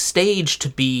so staged to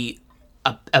be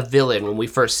a villain when we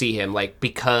first see him, like,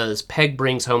 because Peg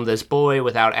brings home this boy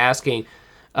without asking.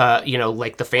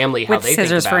 Like the family, how with they think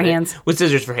scissors about for it. hands. With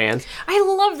scissors for hands. I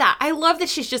love that. I love that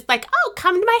she's just like, oh,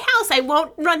 come to my house. I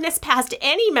won't run this past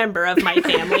any member of my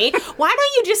family. Why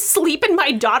don't you just sleep in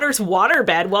my daughter's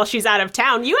waterbed while she's out of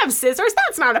town? You have scissors.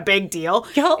 That's not a big deal.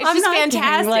 Y'all, it's I'm just not fantastic.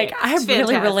 kidding. Like, I It's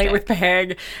really fantastic. relate with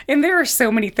Peg. And there are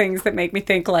so many things that make me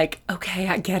think, like, okay,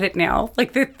 I get it now.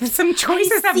 Like, some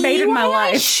choices I've made in my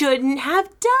life. I shouldn't have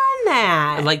done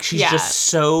that. Like, she's just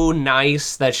so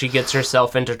nice that she gets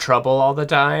herself into trouble all the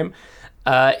time. And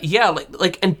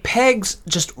Peg's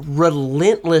just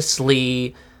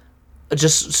relentlessly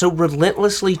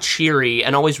cheery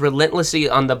and always relentlessly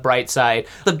on the bright side.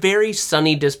 The very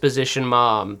sunny disposition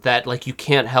mom that, like, you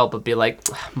can't help but be like,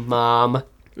 Mom.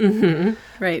 Mm-hmm.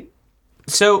 Right.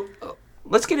 So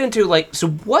let's get into, like, so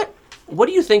what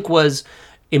do you think was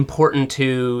important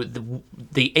to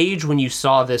the age when you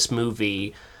saw this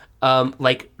movie?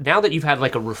 Like, now that you've had,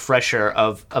 like, a refresher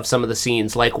of some of the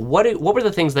scenes, like, what were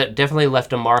the things that definitely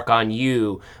left a mark on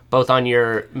you, both on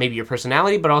maybe your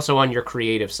personality, but also on your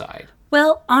creative side?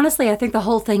 Well, honestly, I think the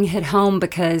whole thing hit home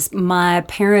because my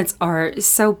parents are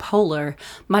so polar.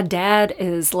 My dad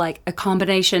is like a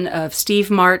combination of Steve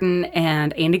Martin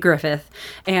and Andy Griffith,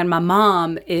 and my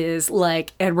mom is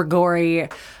like Edward Gorey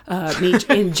meets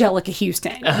Angelica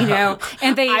Houston, you know?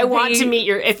 And I want to meet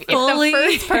if the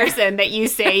first person that you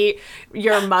say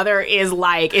your mother is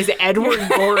Edward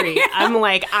Gorey, I'm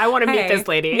like, I want to meet this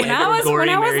lady. When I was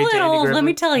little, let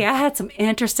me tell you, I had some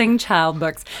interesting child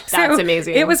books. That's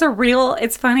amazing. It was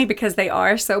it's funny because they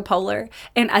are so polar.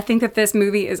 And I think that this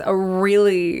movie is a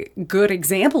really good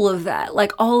example of that.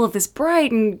 Like, all of this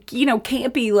bright and,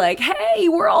 campy, like, hey,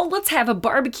 let's have a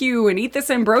barbecue and eat this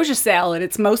ambrosia salad.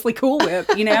 It's mostly Cool Whip,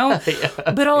 yeah.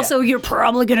 But also, you're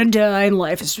probably going to die and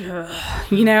life is, and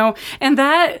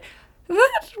that we've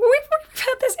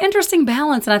had this interesting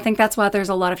balance. And I think that's why there's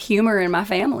a lot of humor in my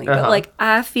family. But, like,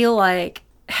 I feel like,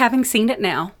 having seen it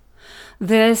now,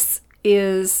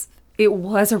 it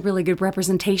was a really good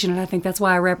representation, and I think that's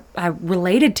why I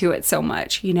related to it so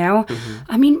much, Mm-hmm.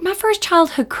 I mean, my first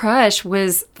childhood crush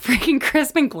was freaking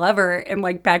Crispin Glover in,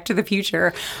 like, Back to the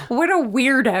Future. What a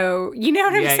weirdo. You know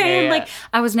what I'm saying? Yeah. Like,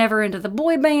 I was never into the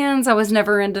boy bands. I was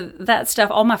never into that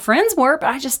stuff. All my friends were, but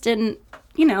I just didn't,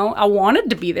 I wanted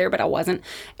to be there, but I wasn't.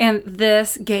 And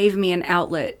this gave me an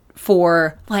outlet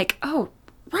for, like, oh,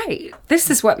 right, this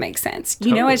is what makes sense.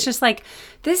 Totally. It's just like,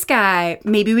 this guy,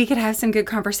 maybe we could have some good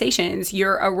conversations.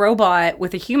 You're a robot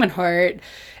with a human heart,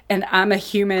 and I'm a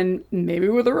human maybe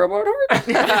with a robot heart.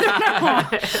 I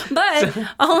don't know. But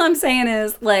all I'm saying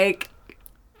is, like,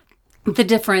 the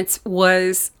difference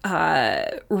was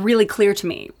really clear to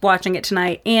me watching it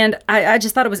tonight. And I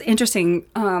just thought it was interesting.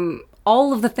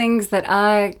 All of the things that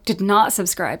I did not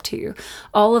subscribe to,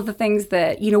 all of the things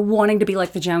that, wanting to be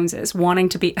like the Joneses, wanting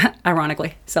to be,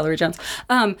 ironically, Celery Jones,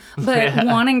 but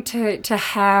wanting to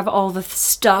have all the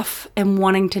stuff and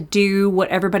wanting to do what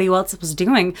everybody else was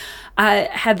doing, I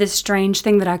had this strange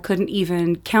thing that I couldn't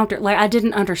even counter. Like, I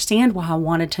didn't understand why I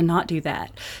wanted to not do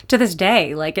that. To this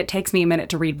day, like, it takes me a minute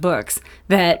to read books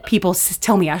that people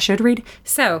tell me I should read.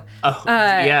 So,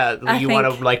 you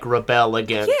want to, like, rebel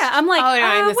against. Yeah, I'm like,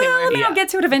 I'll get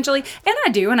to it eventually. And I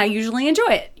do, and I usually enjoy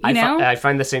it, I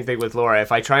find the same thing with Laura.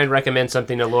 If I try and recommend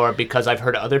something to Laura because I've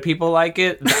heard other people like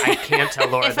it, I can't tell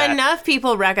Laura if that. If enough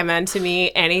people recommend to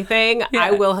me anything,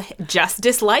 I will just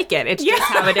dislike it. It's just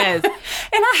how it is. And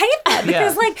I hate that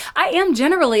because, like, I am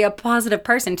generally a positive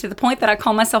person to the point that I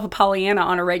call myself a Pollyanna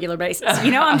on a regular basis.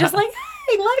 I'm just like,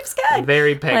 hey, life's good.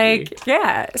 Very Peggy.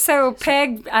 Like, so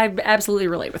Peg, I absolutely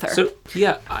relate with her. So,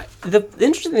 the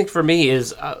interesting thing for me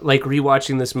is, like,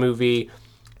 rewatching this movie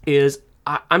is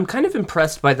I'm kind of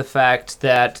impressed by the fact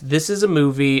that this is a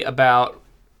movie about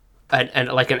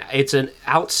it's an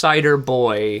outsider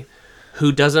boy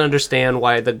who doesn't understand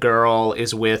why the girl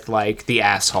is with, like, the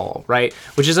asshole, right?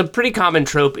 Which is a pretty common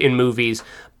trope in movies,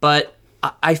 but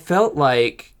I felt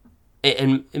like,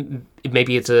 and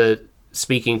maybe it's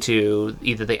speaking to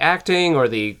either the acting or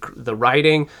the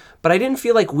writing, but I didn't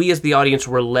feel like we as the audience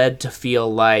were led to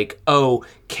feel like, oh,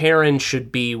 Karen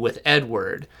should be with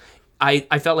Edward.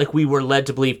 I felt like we were led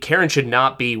to believe Karen should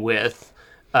not be with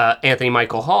Anthony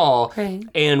Michael Hall, right.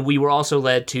 And we were also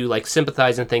led to, like,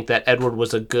 sympathize and think that Edward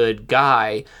was a good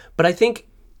guy. But I think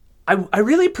I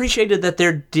really appreciated that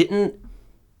there didn't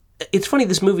it's funny,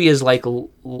 this movie is like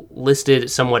listed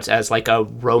somewhat as like a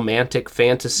romantic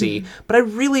fantasy, but I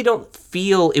really don't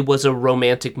feel it was a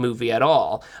romantic movie at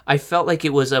all. I felt like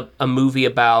it was a movie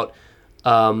about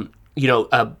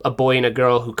a boy and a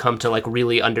girl who come to like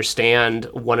really understand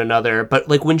one another. But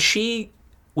like when she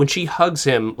hugs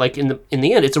him, like in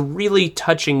the end, it's a really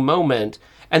touching moment.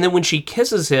 And then when she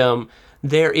kisses him,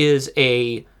 there is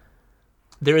a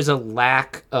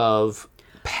lack of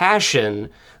passion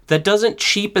that doesn't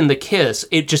cheapen the kiss.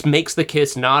 It just makes the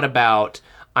kiss not about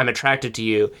I'm attracted to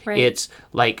you. Right. It's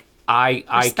like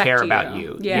I care about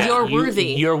you. Yeah. You're worthy.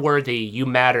 You're worthy. You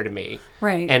matter to me.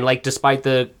 Right. And like despite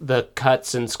the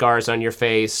cuts and scars on your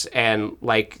face and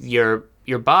like your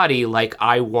body, like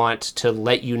I want to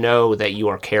let you know that you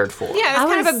are cared for. Yeah,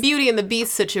 it's kind of a Beauty and the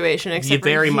Beast situation. Except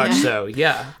very much so,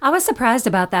 yeah. I was surprised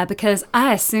about that because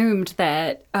I assumed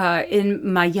that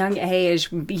in my young age,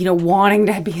 wanting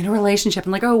to be in a relationship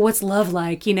and like, oh, what's love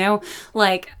like?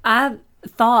 Like I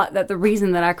thought that the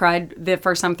reason that I cried the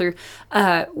first time through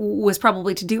was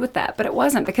probably to do with that, but it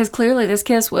wasn't, because clearly this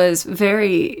kiss was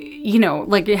very,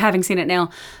 like having seen it now,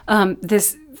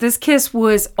 this kiss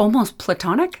was almost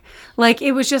platonic. Like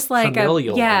it was just like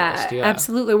familial, almost, yeah,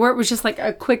 absolutely. Where it was just like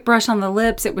a quick brush on the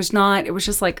lips. It was not. It was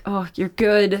just like, oh, you're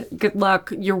good. Good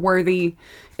luck. You're worthy.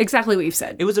 Exactly what you've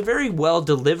said. It was a very well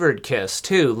delivered kiss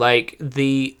too. Like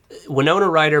the Winona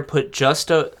Ryder put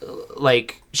just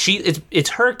it's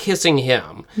her kissing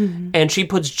him, and she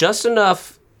puts just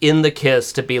enough in the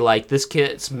kiss to be like, this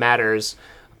kiss matters,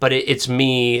 but it's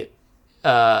me.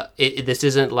 This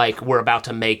isn't like we're about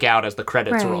to make out as the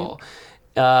credits roll.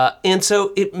 And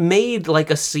so it made like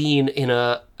a scene in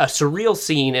a surreal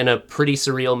scene in a pretty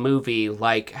surreal movie,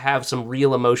 like have some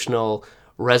real emotional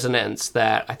resonance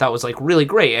that I thought was like really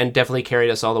great and definitely carried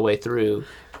us all the way through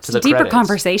to the deeper credits.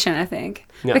 Conversation, I think.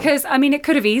 Yeah. Because, I mean, it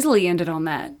could have easily ended on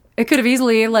that. It could have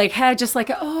easily like had just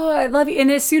like, oh, I love you. And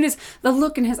as soon as the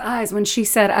look in his eyes when she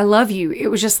said, I love you, it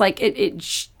was just like,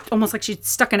 it almost like she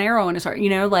stuck an arrow in his heart,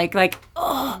 like,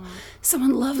 oh,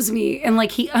 someone loves me. And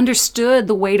like he understood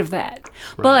the weight of that.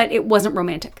 Right. But it wasn't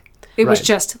romantic. It was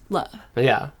just love.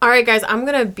 Yeah. All right, guys, I'm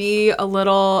going to be a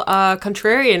little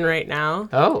contrarian right now.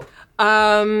 Oh.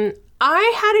 I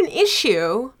had an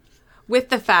issue with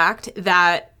the fact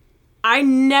that I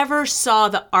never saw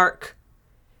the arc,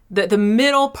 the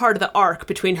middle part of the arc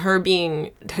between her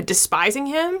despising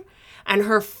him and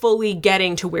her fully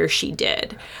getting to where she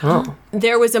did. Oh.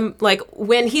 There was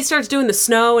when he starts doing the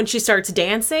snow and she starts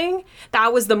dancing,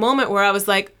 that was the moment where I was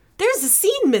like, there's a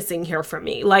scene missing here for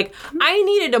me. Like, I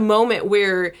needed a moment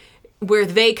where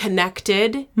they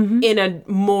connected in a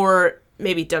more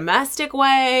maybe domestic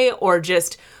way, or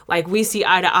just like we see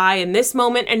eye to eye in this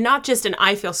moment, and not just an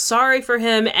I feel sorry for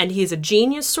him and he's a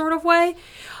genius sort of way.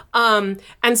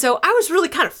 And so I was really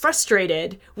kind of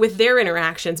frustrated with their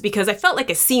interactions because I felt like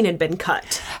a scene had been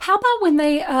cut. How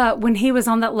about when he was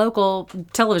on that local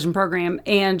television program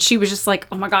and she was just like,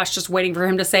 oh my gosh, just waiting for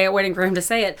him to say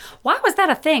it. Why was that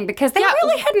a thing? Because they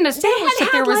really hadn't established that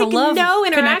there was a love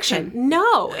interaction. Connection.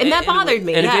 No, and that bothered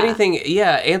me. And if anything,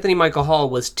 Anthony Michael Hall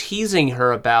was teasing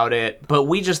her about it, but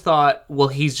we just thought, well,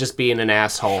 he's just being an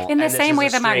asshole. In the same way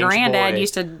that my granddad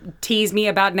used to tease me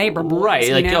about neighbor boys.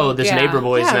 Right, like, this neighbor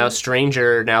boy's now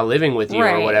stranger now living with you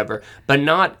or whatever, but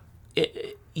not.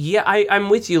 I'm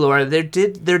with you, Laura. There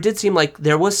did seem like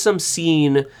there was some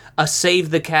scene, a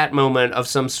save the cat moment of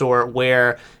some sort,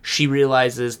 where she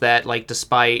realizes that like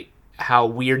despite how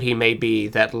weird he may be,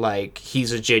 that like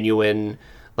he's a genuine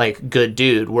like good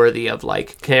dude worthy of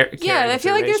like I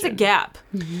feel like there's a gap.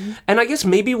 And I guess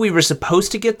maybe we were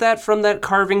supposed to get that from that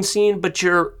carving scene, but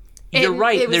you're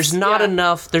right. There's not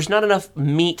enough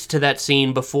meat to that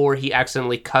scene before he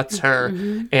accidentally cuts her,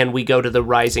 and we go to the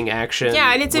rising action.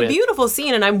 Yeah, and it's a beautiful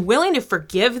scene, and I'm willing to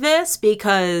forgive this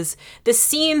because the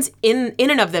scenes in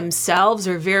and of themselves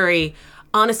are very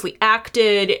honestly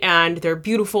acted, and they're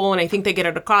beautiful, and I think they get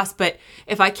it across. But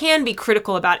if I can be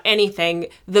critical about anything,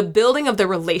 the building of the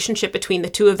relationship between the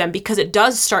two of them, because it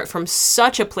does start from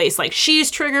such a place like she's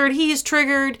triggered, he's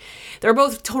triggered, they're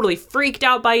both totally freaked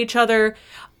out by each other.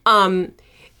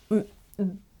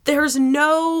 There's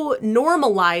no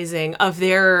normalizing of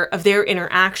their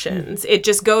interactions. It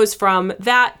just goes from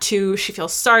that to she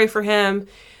feels sorry for him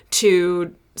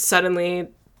to suddenly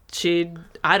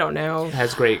I don't know.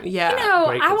 Has great. Yeah.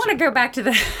 I want to go back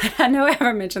to I know I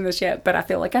haven't mentioned this yet, but I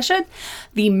feel like I should.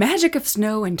 The magic of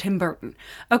snow in Tim Burton.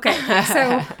 Okay,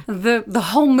 so the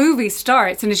whole movie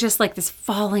starts and it's just like this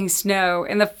falling snow.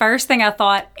 And the first thing I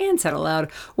thought and said aloud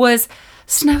was,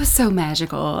 snow is so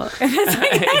magical. And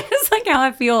that's like how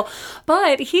I feel.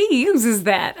 But he uses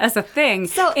that as a thing.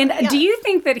 Do you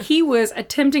think that he was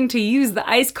attempting to use the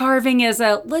ice carving as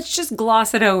a, let's just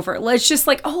gloss it over. Let's just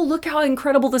like, oh, look how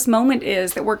incredible this moment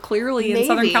is that we're clearly in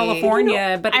Southern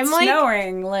California, but it's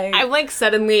snowing. I'm like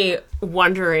suddenly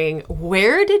wondering,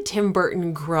 where did Tim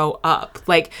Burton grow up?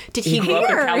 Like, did he grew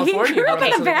up in California? He grew up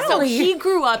in the valley. So he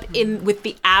grew up with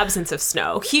the absence of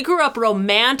snow. He grew up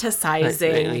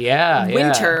romanticizing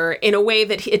winter in a way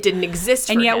that it didn't exist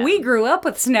for and yet him. we grew up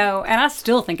with snow, and I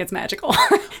still think it's magical.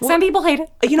 Some people hate it.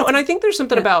 And I think there's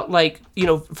something about, like,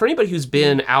 for anybody who's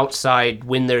been outside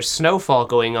when there's snowfall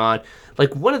going on,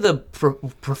 like, one of the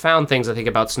profound things I think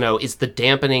about snow is the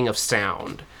dampening of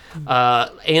sound.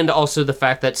 And also the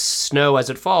fact that snow, as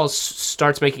it falls,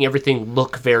 starts making everything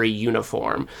look very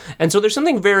uniform. And so there's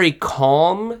something very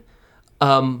calm,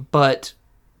 but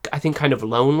I think kind of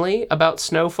lonely about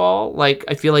snowfall. Like,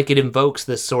 I feel like it invokes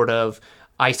this sort of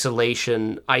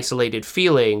isolated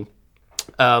feeling.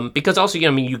 Because also,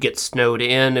 you get snowed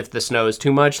in if the snow is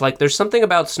too much. Like, there's something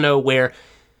about snow where,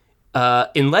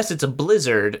 unless it's a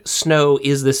blizzard, snow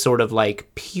is this sort of like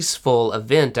peaceful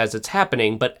event as it's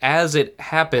happening, but as it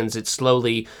happens, it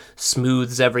slowly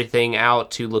smooths everything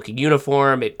out to looking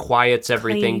uniform, it quiets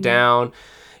everything down.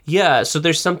 Yeah, so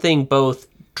there's something both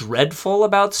dreadful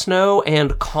about snow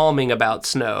and calming about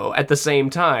snow at the same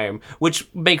time, which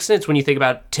makes sense when you think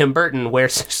about Tim Burton, where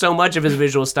so much of his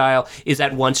visual style is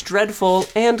at once dreadful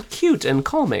and cute and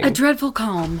calming. A Dreadful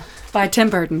Calm by Tim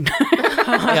Burton.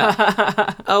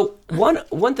 One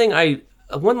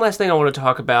last thing I want to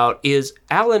talk about is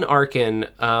Alan Arkin.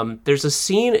 There's a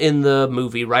scene in the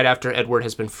movie right after Edward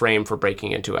has been framed for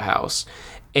breaking into a house,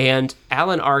 and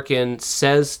Alan Arkin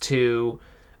says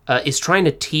is trying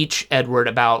to teach Edward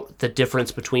about the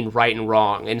difference between right and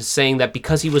wrong, and saying that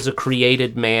because he was a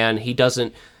created man, he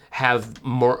doesn't have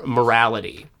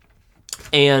morality.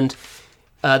 And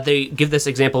they give this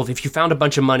example of, if you found a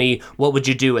bunch of money, what would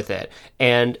you do with it?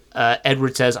 And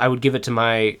Edward says, I would give it to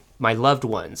my loved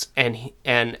ones. And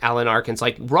Alan Arkin's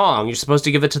like, wrong, you're supposed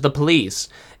to give it to the police.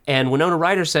 And Winona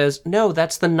Ryder says, no,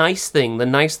 that's the nice thing. The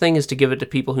nice thing is to give it to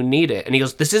people who need it. And he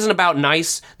goes, this isn't about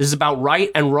nice, this is about right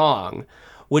and wrong.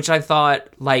 Which I thought,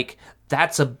 like,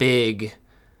 that's a big,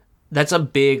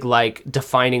 like,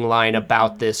 defining line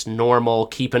about this normal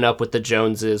keeping up with the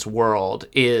Joneses world,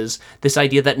 is this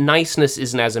idea that niceness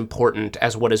isn't as important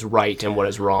as what is right and what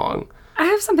is wrong. I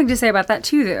have something to say about that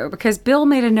too, though, because Bill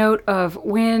made a note of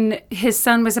when his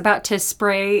son was about to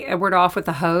spray Edward off with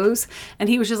the hose, and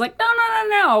he was just like,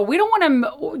 no, we don't want him,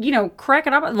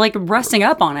 cracking up, like, rusting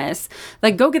up on us.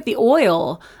 Like, go get the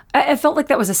oil. I felt like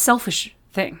that was a selfish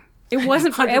thing. It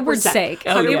wasn't for Edward's sake.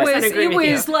 Oh, it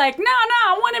was like, no,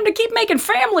 I want him to keep making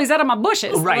families out of my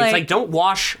bushes. Right. It's like, don't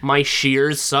wash my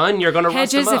shears, son. You're going to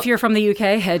rust them up. Hedges, if you're from the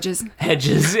UK, hedges.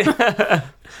 Hedges.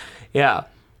 Yeah.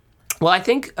 Well, I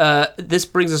think this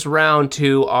brings us around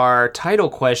to our title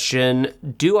question.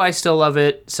 Do I still love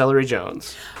it, Celery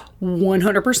Jones?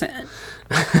 100%.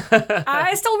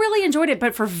 I still really enjoyed it,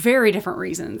 but for very different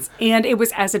reasons. And it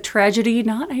was as a tragedy,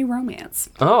 not a romance.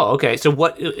 Oh, okay. So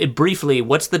briefly,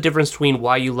 what's the difference between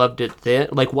why you loved it then?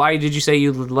 Like, why did you say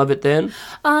you love it then?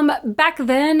 Back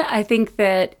then, I think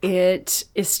that it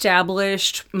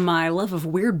established my love of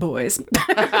weird boys.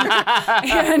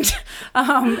 and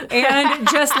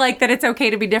just like that it's okay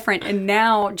to be different. And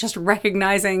now just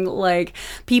recognizing like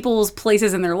people's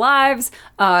places in their lives.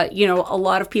 A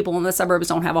lot of people in the suburbs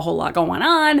don't have a whole lot going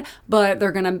on, but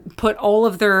they're going to put all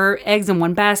of their eggs in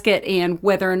one basket, and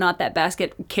whether or not that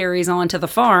basket carries on to the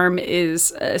farm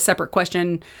is a separate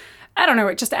question. I don't know.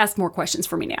 It just asks more questions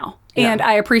for me now. Yeah. And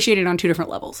I appreciate it on two different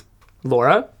levels.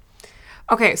 Laura?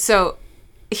 Okay, so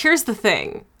here's the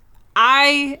thing.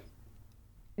 I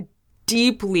was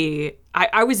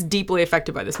deeply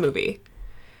affected by this movie.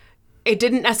 It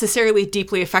didn't necessarily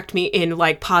deeply affect me in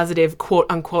like positive quote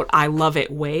unquote I love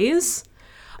it ways.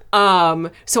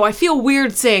 So I feel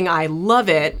weird saying I love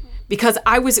it because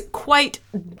I was quite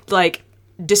like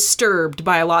disturbed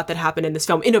by a lot that happened in this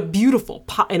film in a beautiful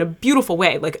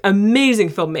way, like amazing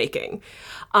filmmaking.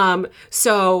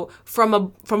 So from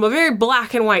a very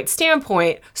black and white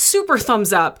standpoint, super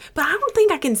thumbs up, but I don't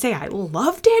think I can say I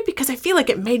loved it because I feel like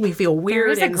it made me feel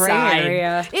weird inside. Gray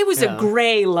area. It was a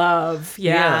gray love.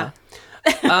 Yeah.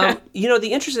 The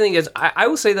interesting thing is I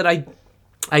will say that I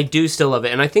do still love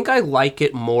it, and I think I like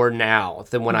it more now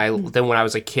than when I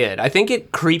was a kid. I think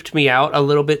it creeped me out a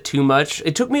little bit too much.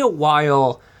 It took me a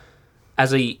while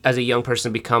as a young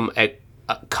person to become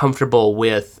comfortable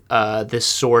with this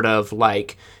sort of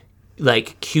like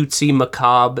like cutesy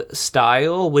macabre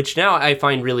style, which now I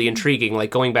find really intriguing.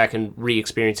 Like going back and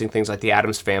re-experiencing things like The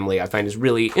Addams Family, I find is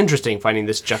really interesting. Finding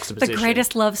this juxtaposition, The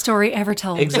greatest love story ever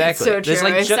told. Exactly. So true.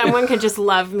 Like if someone could just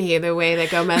love me the way that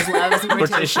Gomez loves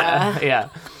Morticia. Yeah,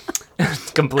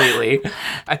 completely.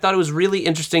 I thought it was really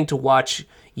interesting to watch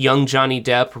young Johnny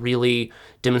Depp really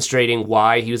demonstrating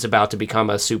why he was about to become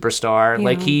a superstar. Yeah.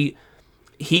 Like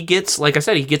he gets, like I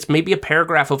said, he gets maybe a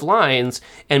paragraph of lines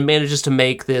and manages to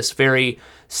make this very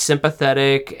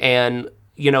sympathetic and,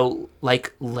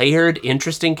 like layered,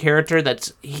 interesting character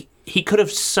that's he could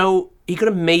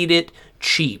have made it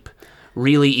cheap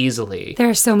really easily. There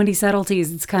are so many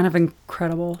subtleties. It's kind of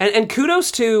incredible. And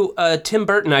kudos to Tim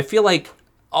Burton. I feel like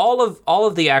all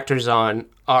of the actors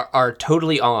are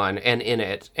totally on and in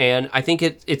it, and I think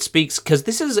it speaks because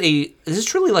this is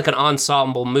truly like an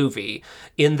ensemble movie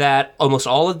in that almost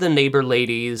all of the neighbor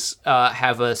ladies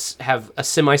have a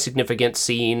semi-significant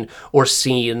scene or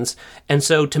scenes, and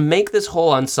so to make this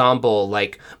whole ensemble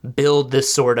like build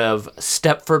this sort of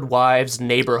Stepford Wives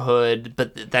neighborhood,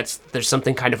 but there's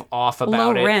something kind of off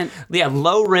about it. Low rent. Yeah,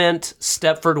 low rent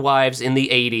Stepford Wives in the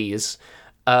 80s,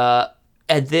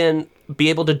 and then be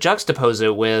able to juxtapose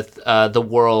it with the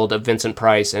world of Vincent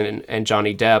Price and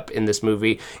Johnny Depp in this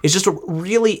movie is just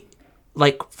really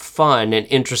like fun and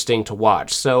interesting to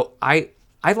watch. So I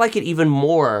like it even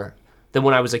more than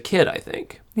when I was a kid, I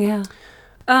think. Yeah.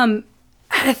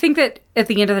 I think that at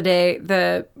the end of the day,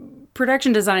 the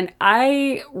production design,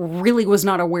 I really was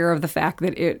not aware of the fact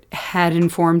that it had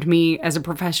informed me as a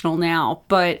professional now.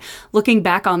 But looking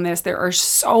back on this, there are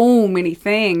so many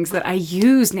things that I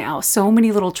use now, so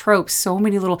many little tropes, so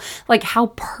many little, like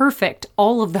how perfect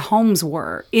all of the homes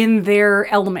were in their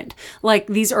element. Like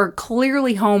these are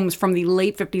clearly homes from the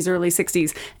late 50s, early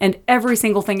 60s, and every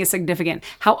single thing is significant.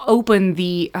 How open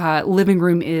the living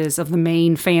room is of the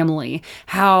main family,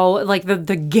 how like the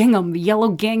gingham, the yellow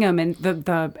gingham, and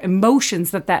the emotions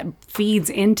that feeds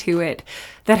into it,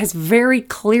 that has very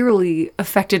clearly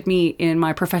affected me in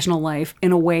my professional life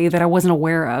in a way that I wasn't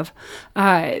aware of.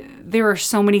 There are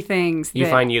so many things. You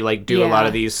find you like do a lot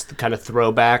of these kind of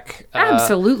throwback.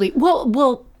 Absolutely.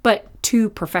 Well, but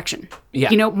to perfection. Yeah.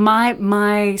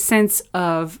 My sense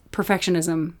of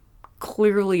perfectionism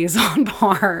clearly is on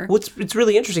par. Well, it's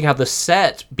really interesting how the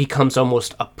set becomes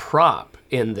almost a prop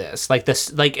in this.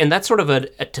 And that's sort of a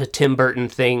Tim Burton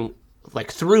thing. Like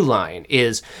through line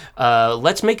is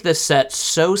let's make this set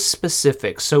so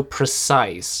specific, so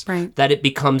precise, right, that it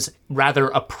becomes rather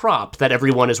a prop that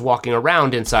everyone is walking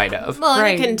around inside of. Well,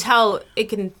 right. I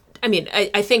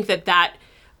think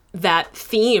that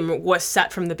theme was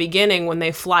set from the beginning when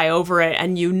they fly over it,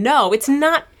 and it's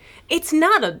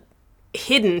not a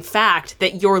hidden fact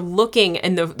that you're looking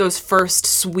in those first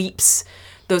sweeps,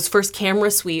 those first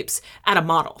camera sweeps at a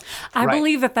model. I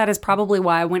believe that is probably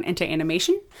why I went into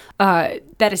animation.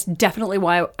 That is definitely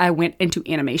why I went into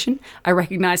animation. I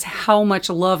recognized how much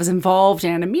love is involved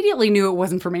and immediately knew it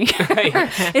wasn't for me.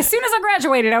 As soon as I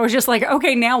graduated, I was just like,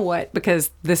 okay, now what?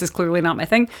 Because this is clearly not my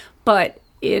thing. But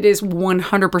it is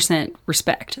 100%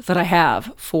 respect that I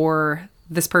have for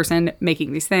this person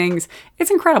making these things.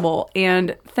 It's incredible,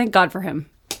 and thank God for him.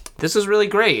 This is really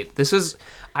great.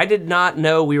 I did not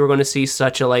know we were going to see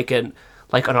such an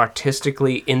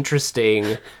artistically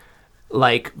interesting,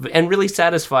 and really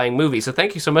satisfying movie. So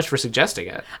thank you so much for suggesting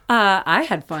it. I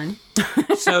had fun.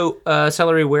 So,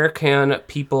 Celery, where can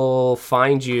people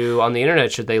find you on the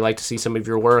internet should they like to see some of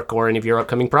your work or any of your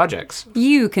upcoming projects?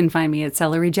 You can find me at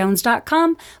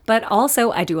celeryjones.com, but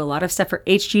also I do a lot of stuff for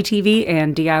HGTV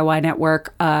and DIY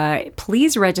Network.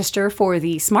 Please register for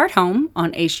the Smart Home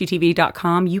on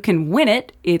hgtv.com. You can win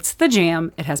it. It's the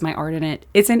jam. It has my art in it.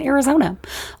 It's in Arizona.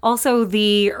 Also,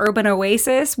 the Urban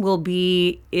Oasis will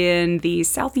be in the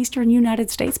southeastern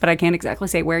United States, but I can't exactly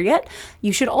say where yet.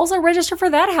 You should also register for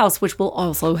that house, which will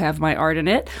also have my art in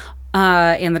it.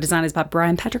 And the design is by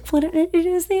Brian Patrick Flynn, and it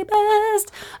is the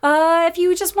best. If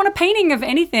you just want a painting of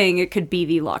anything, it could be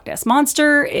the Loch Ness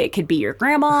Monster. It could be your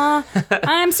grandma.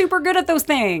 I'm super good at those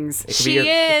things. She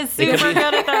is super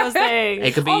good at those things.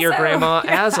 It could be your grandma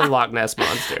as a Loch Ness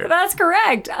Monster. That's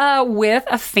correct. With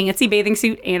a fancy bathing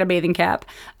suit and a bathing cap.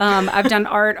 I've done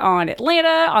art on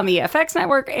Atlanta, on the FX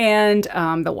network, and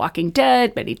The Walking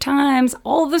Dead many times.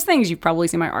 All of those things, you've probably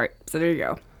seen my art. So there you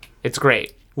go. It's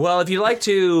great. Well, if you'd like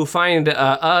to find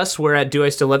us, we're at Do I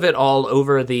Still Live It all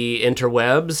over the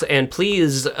interwebs. And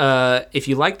please, if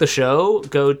you like the show,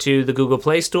 go to the Google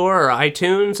Play Store or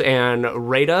iTunes and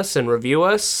rate us and review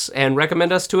us and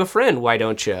recommend us to a friend. Why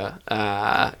don't you?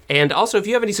 And also, if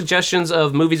you have any suggestions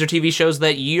of movies or TV shows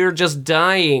that you're just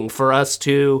dying for us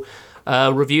to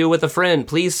review with a friend,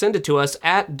 please send it to us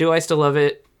at Do I Still Love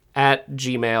It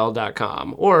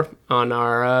 @gmail.com or on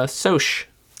our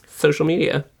social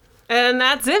media. And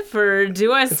that's it for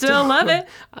Do I Still Love It?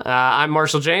 I'm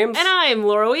Marshall James. And I'm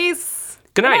Laura Weiss.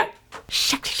 Good night.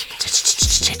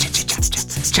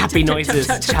 Choppy noises.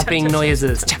 Chopping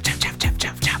noises.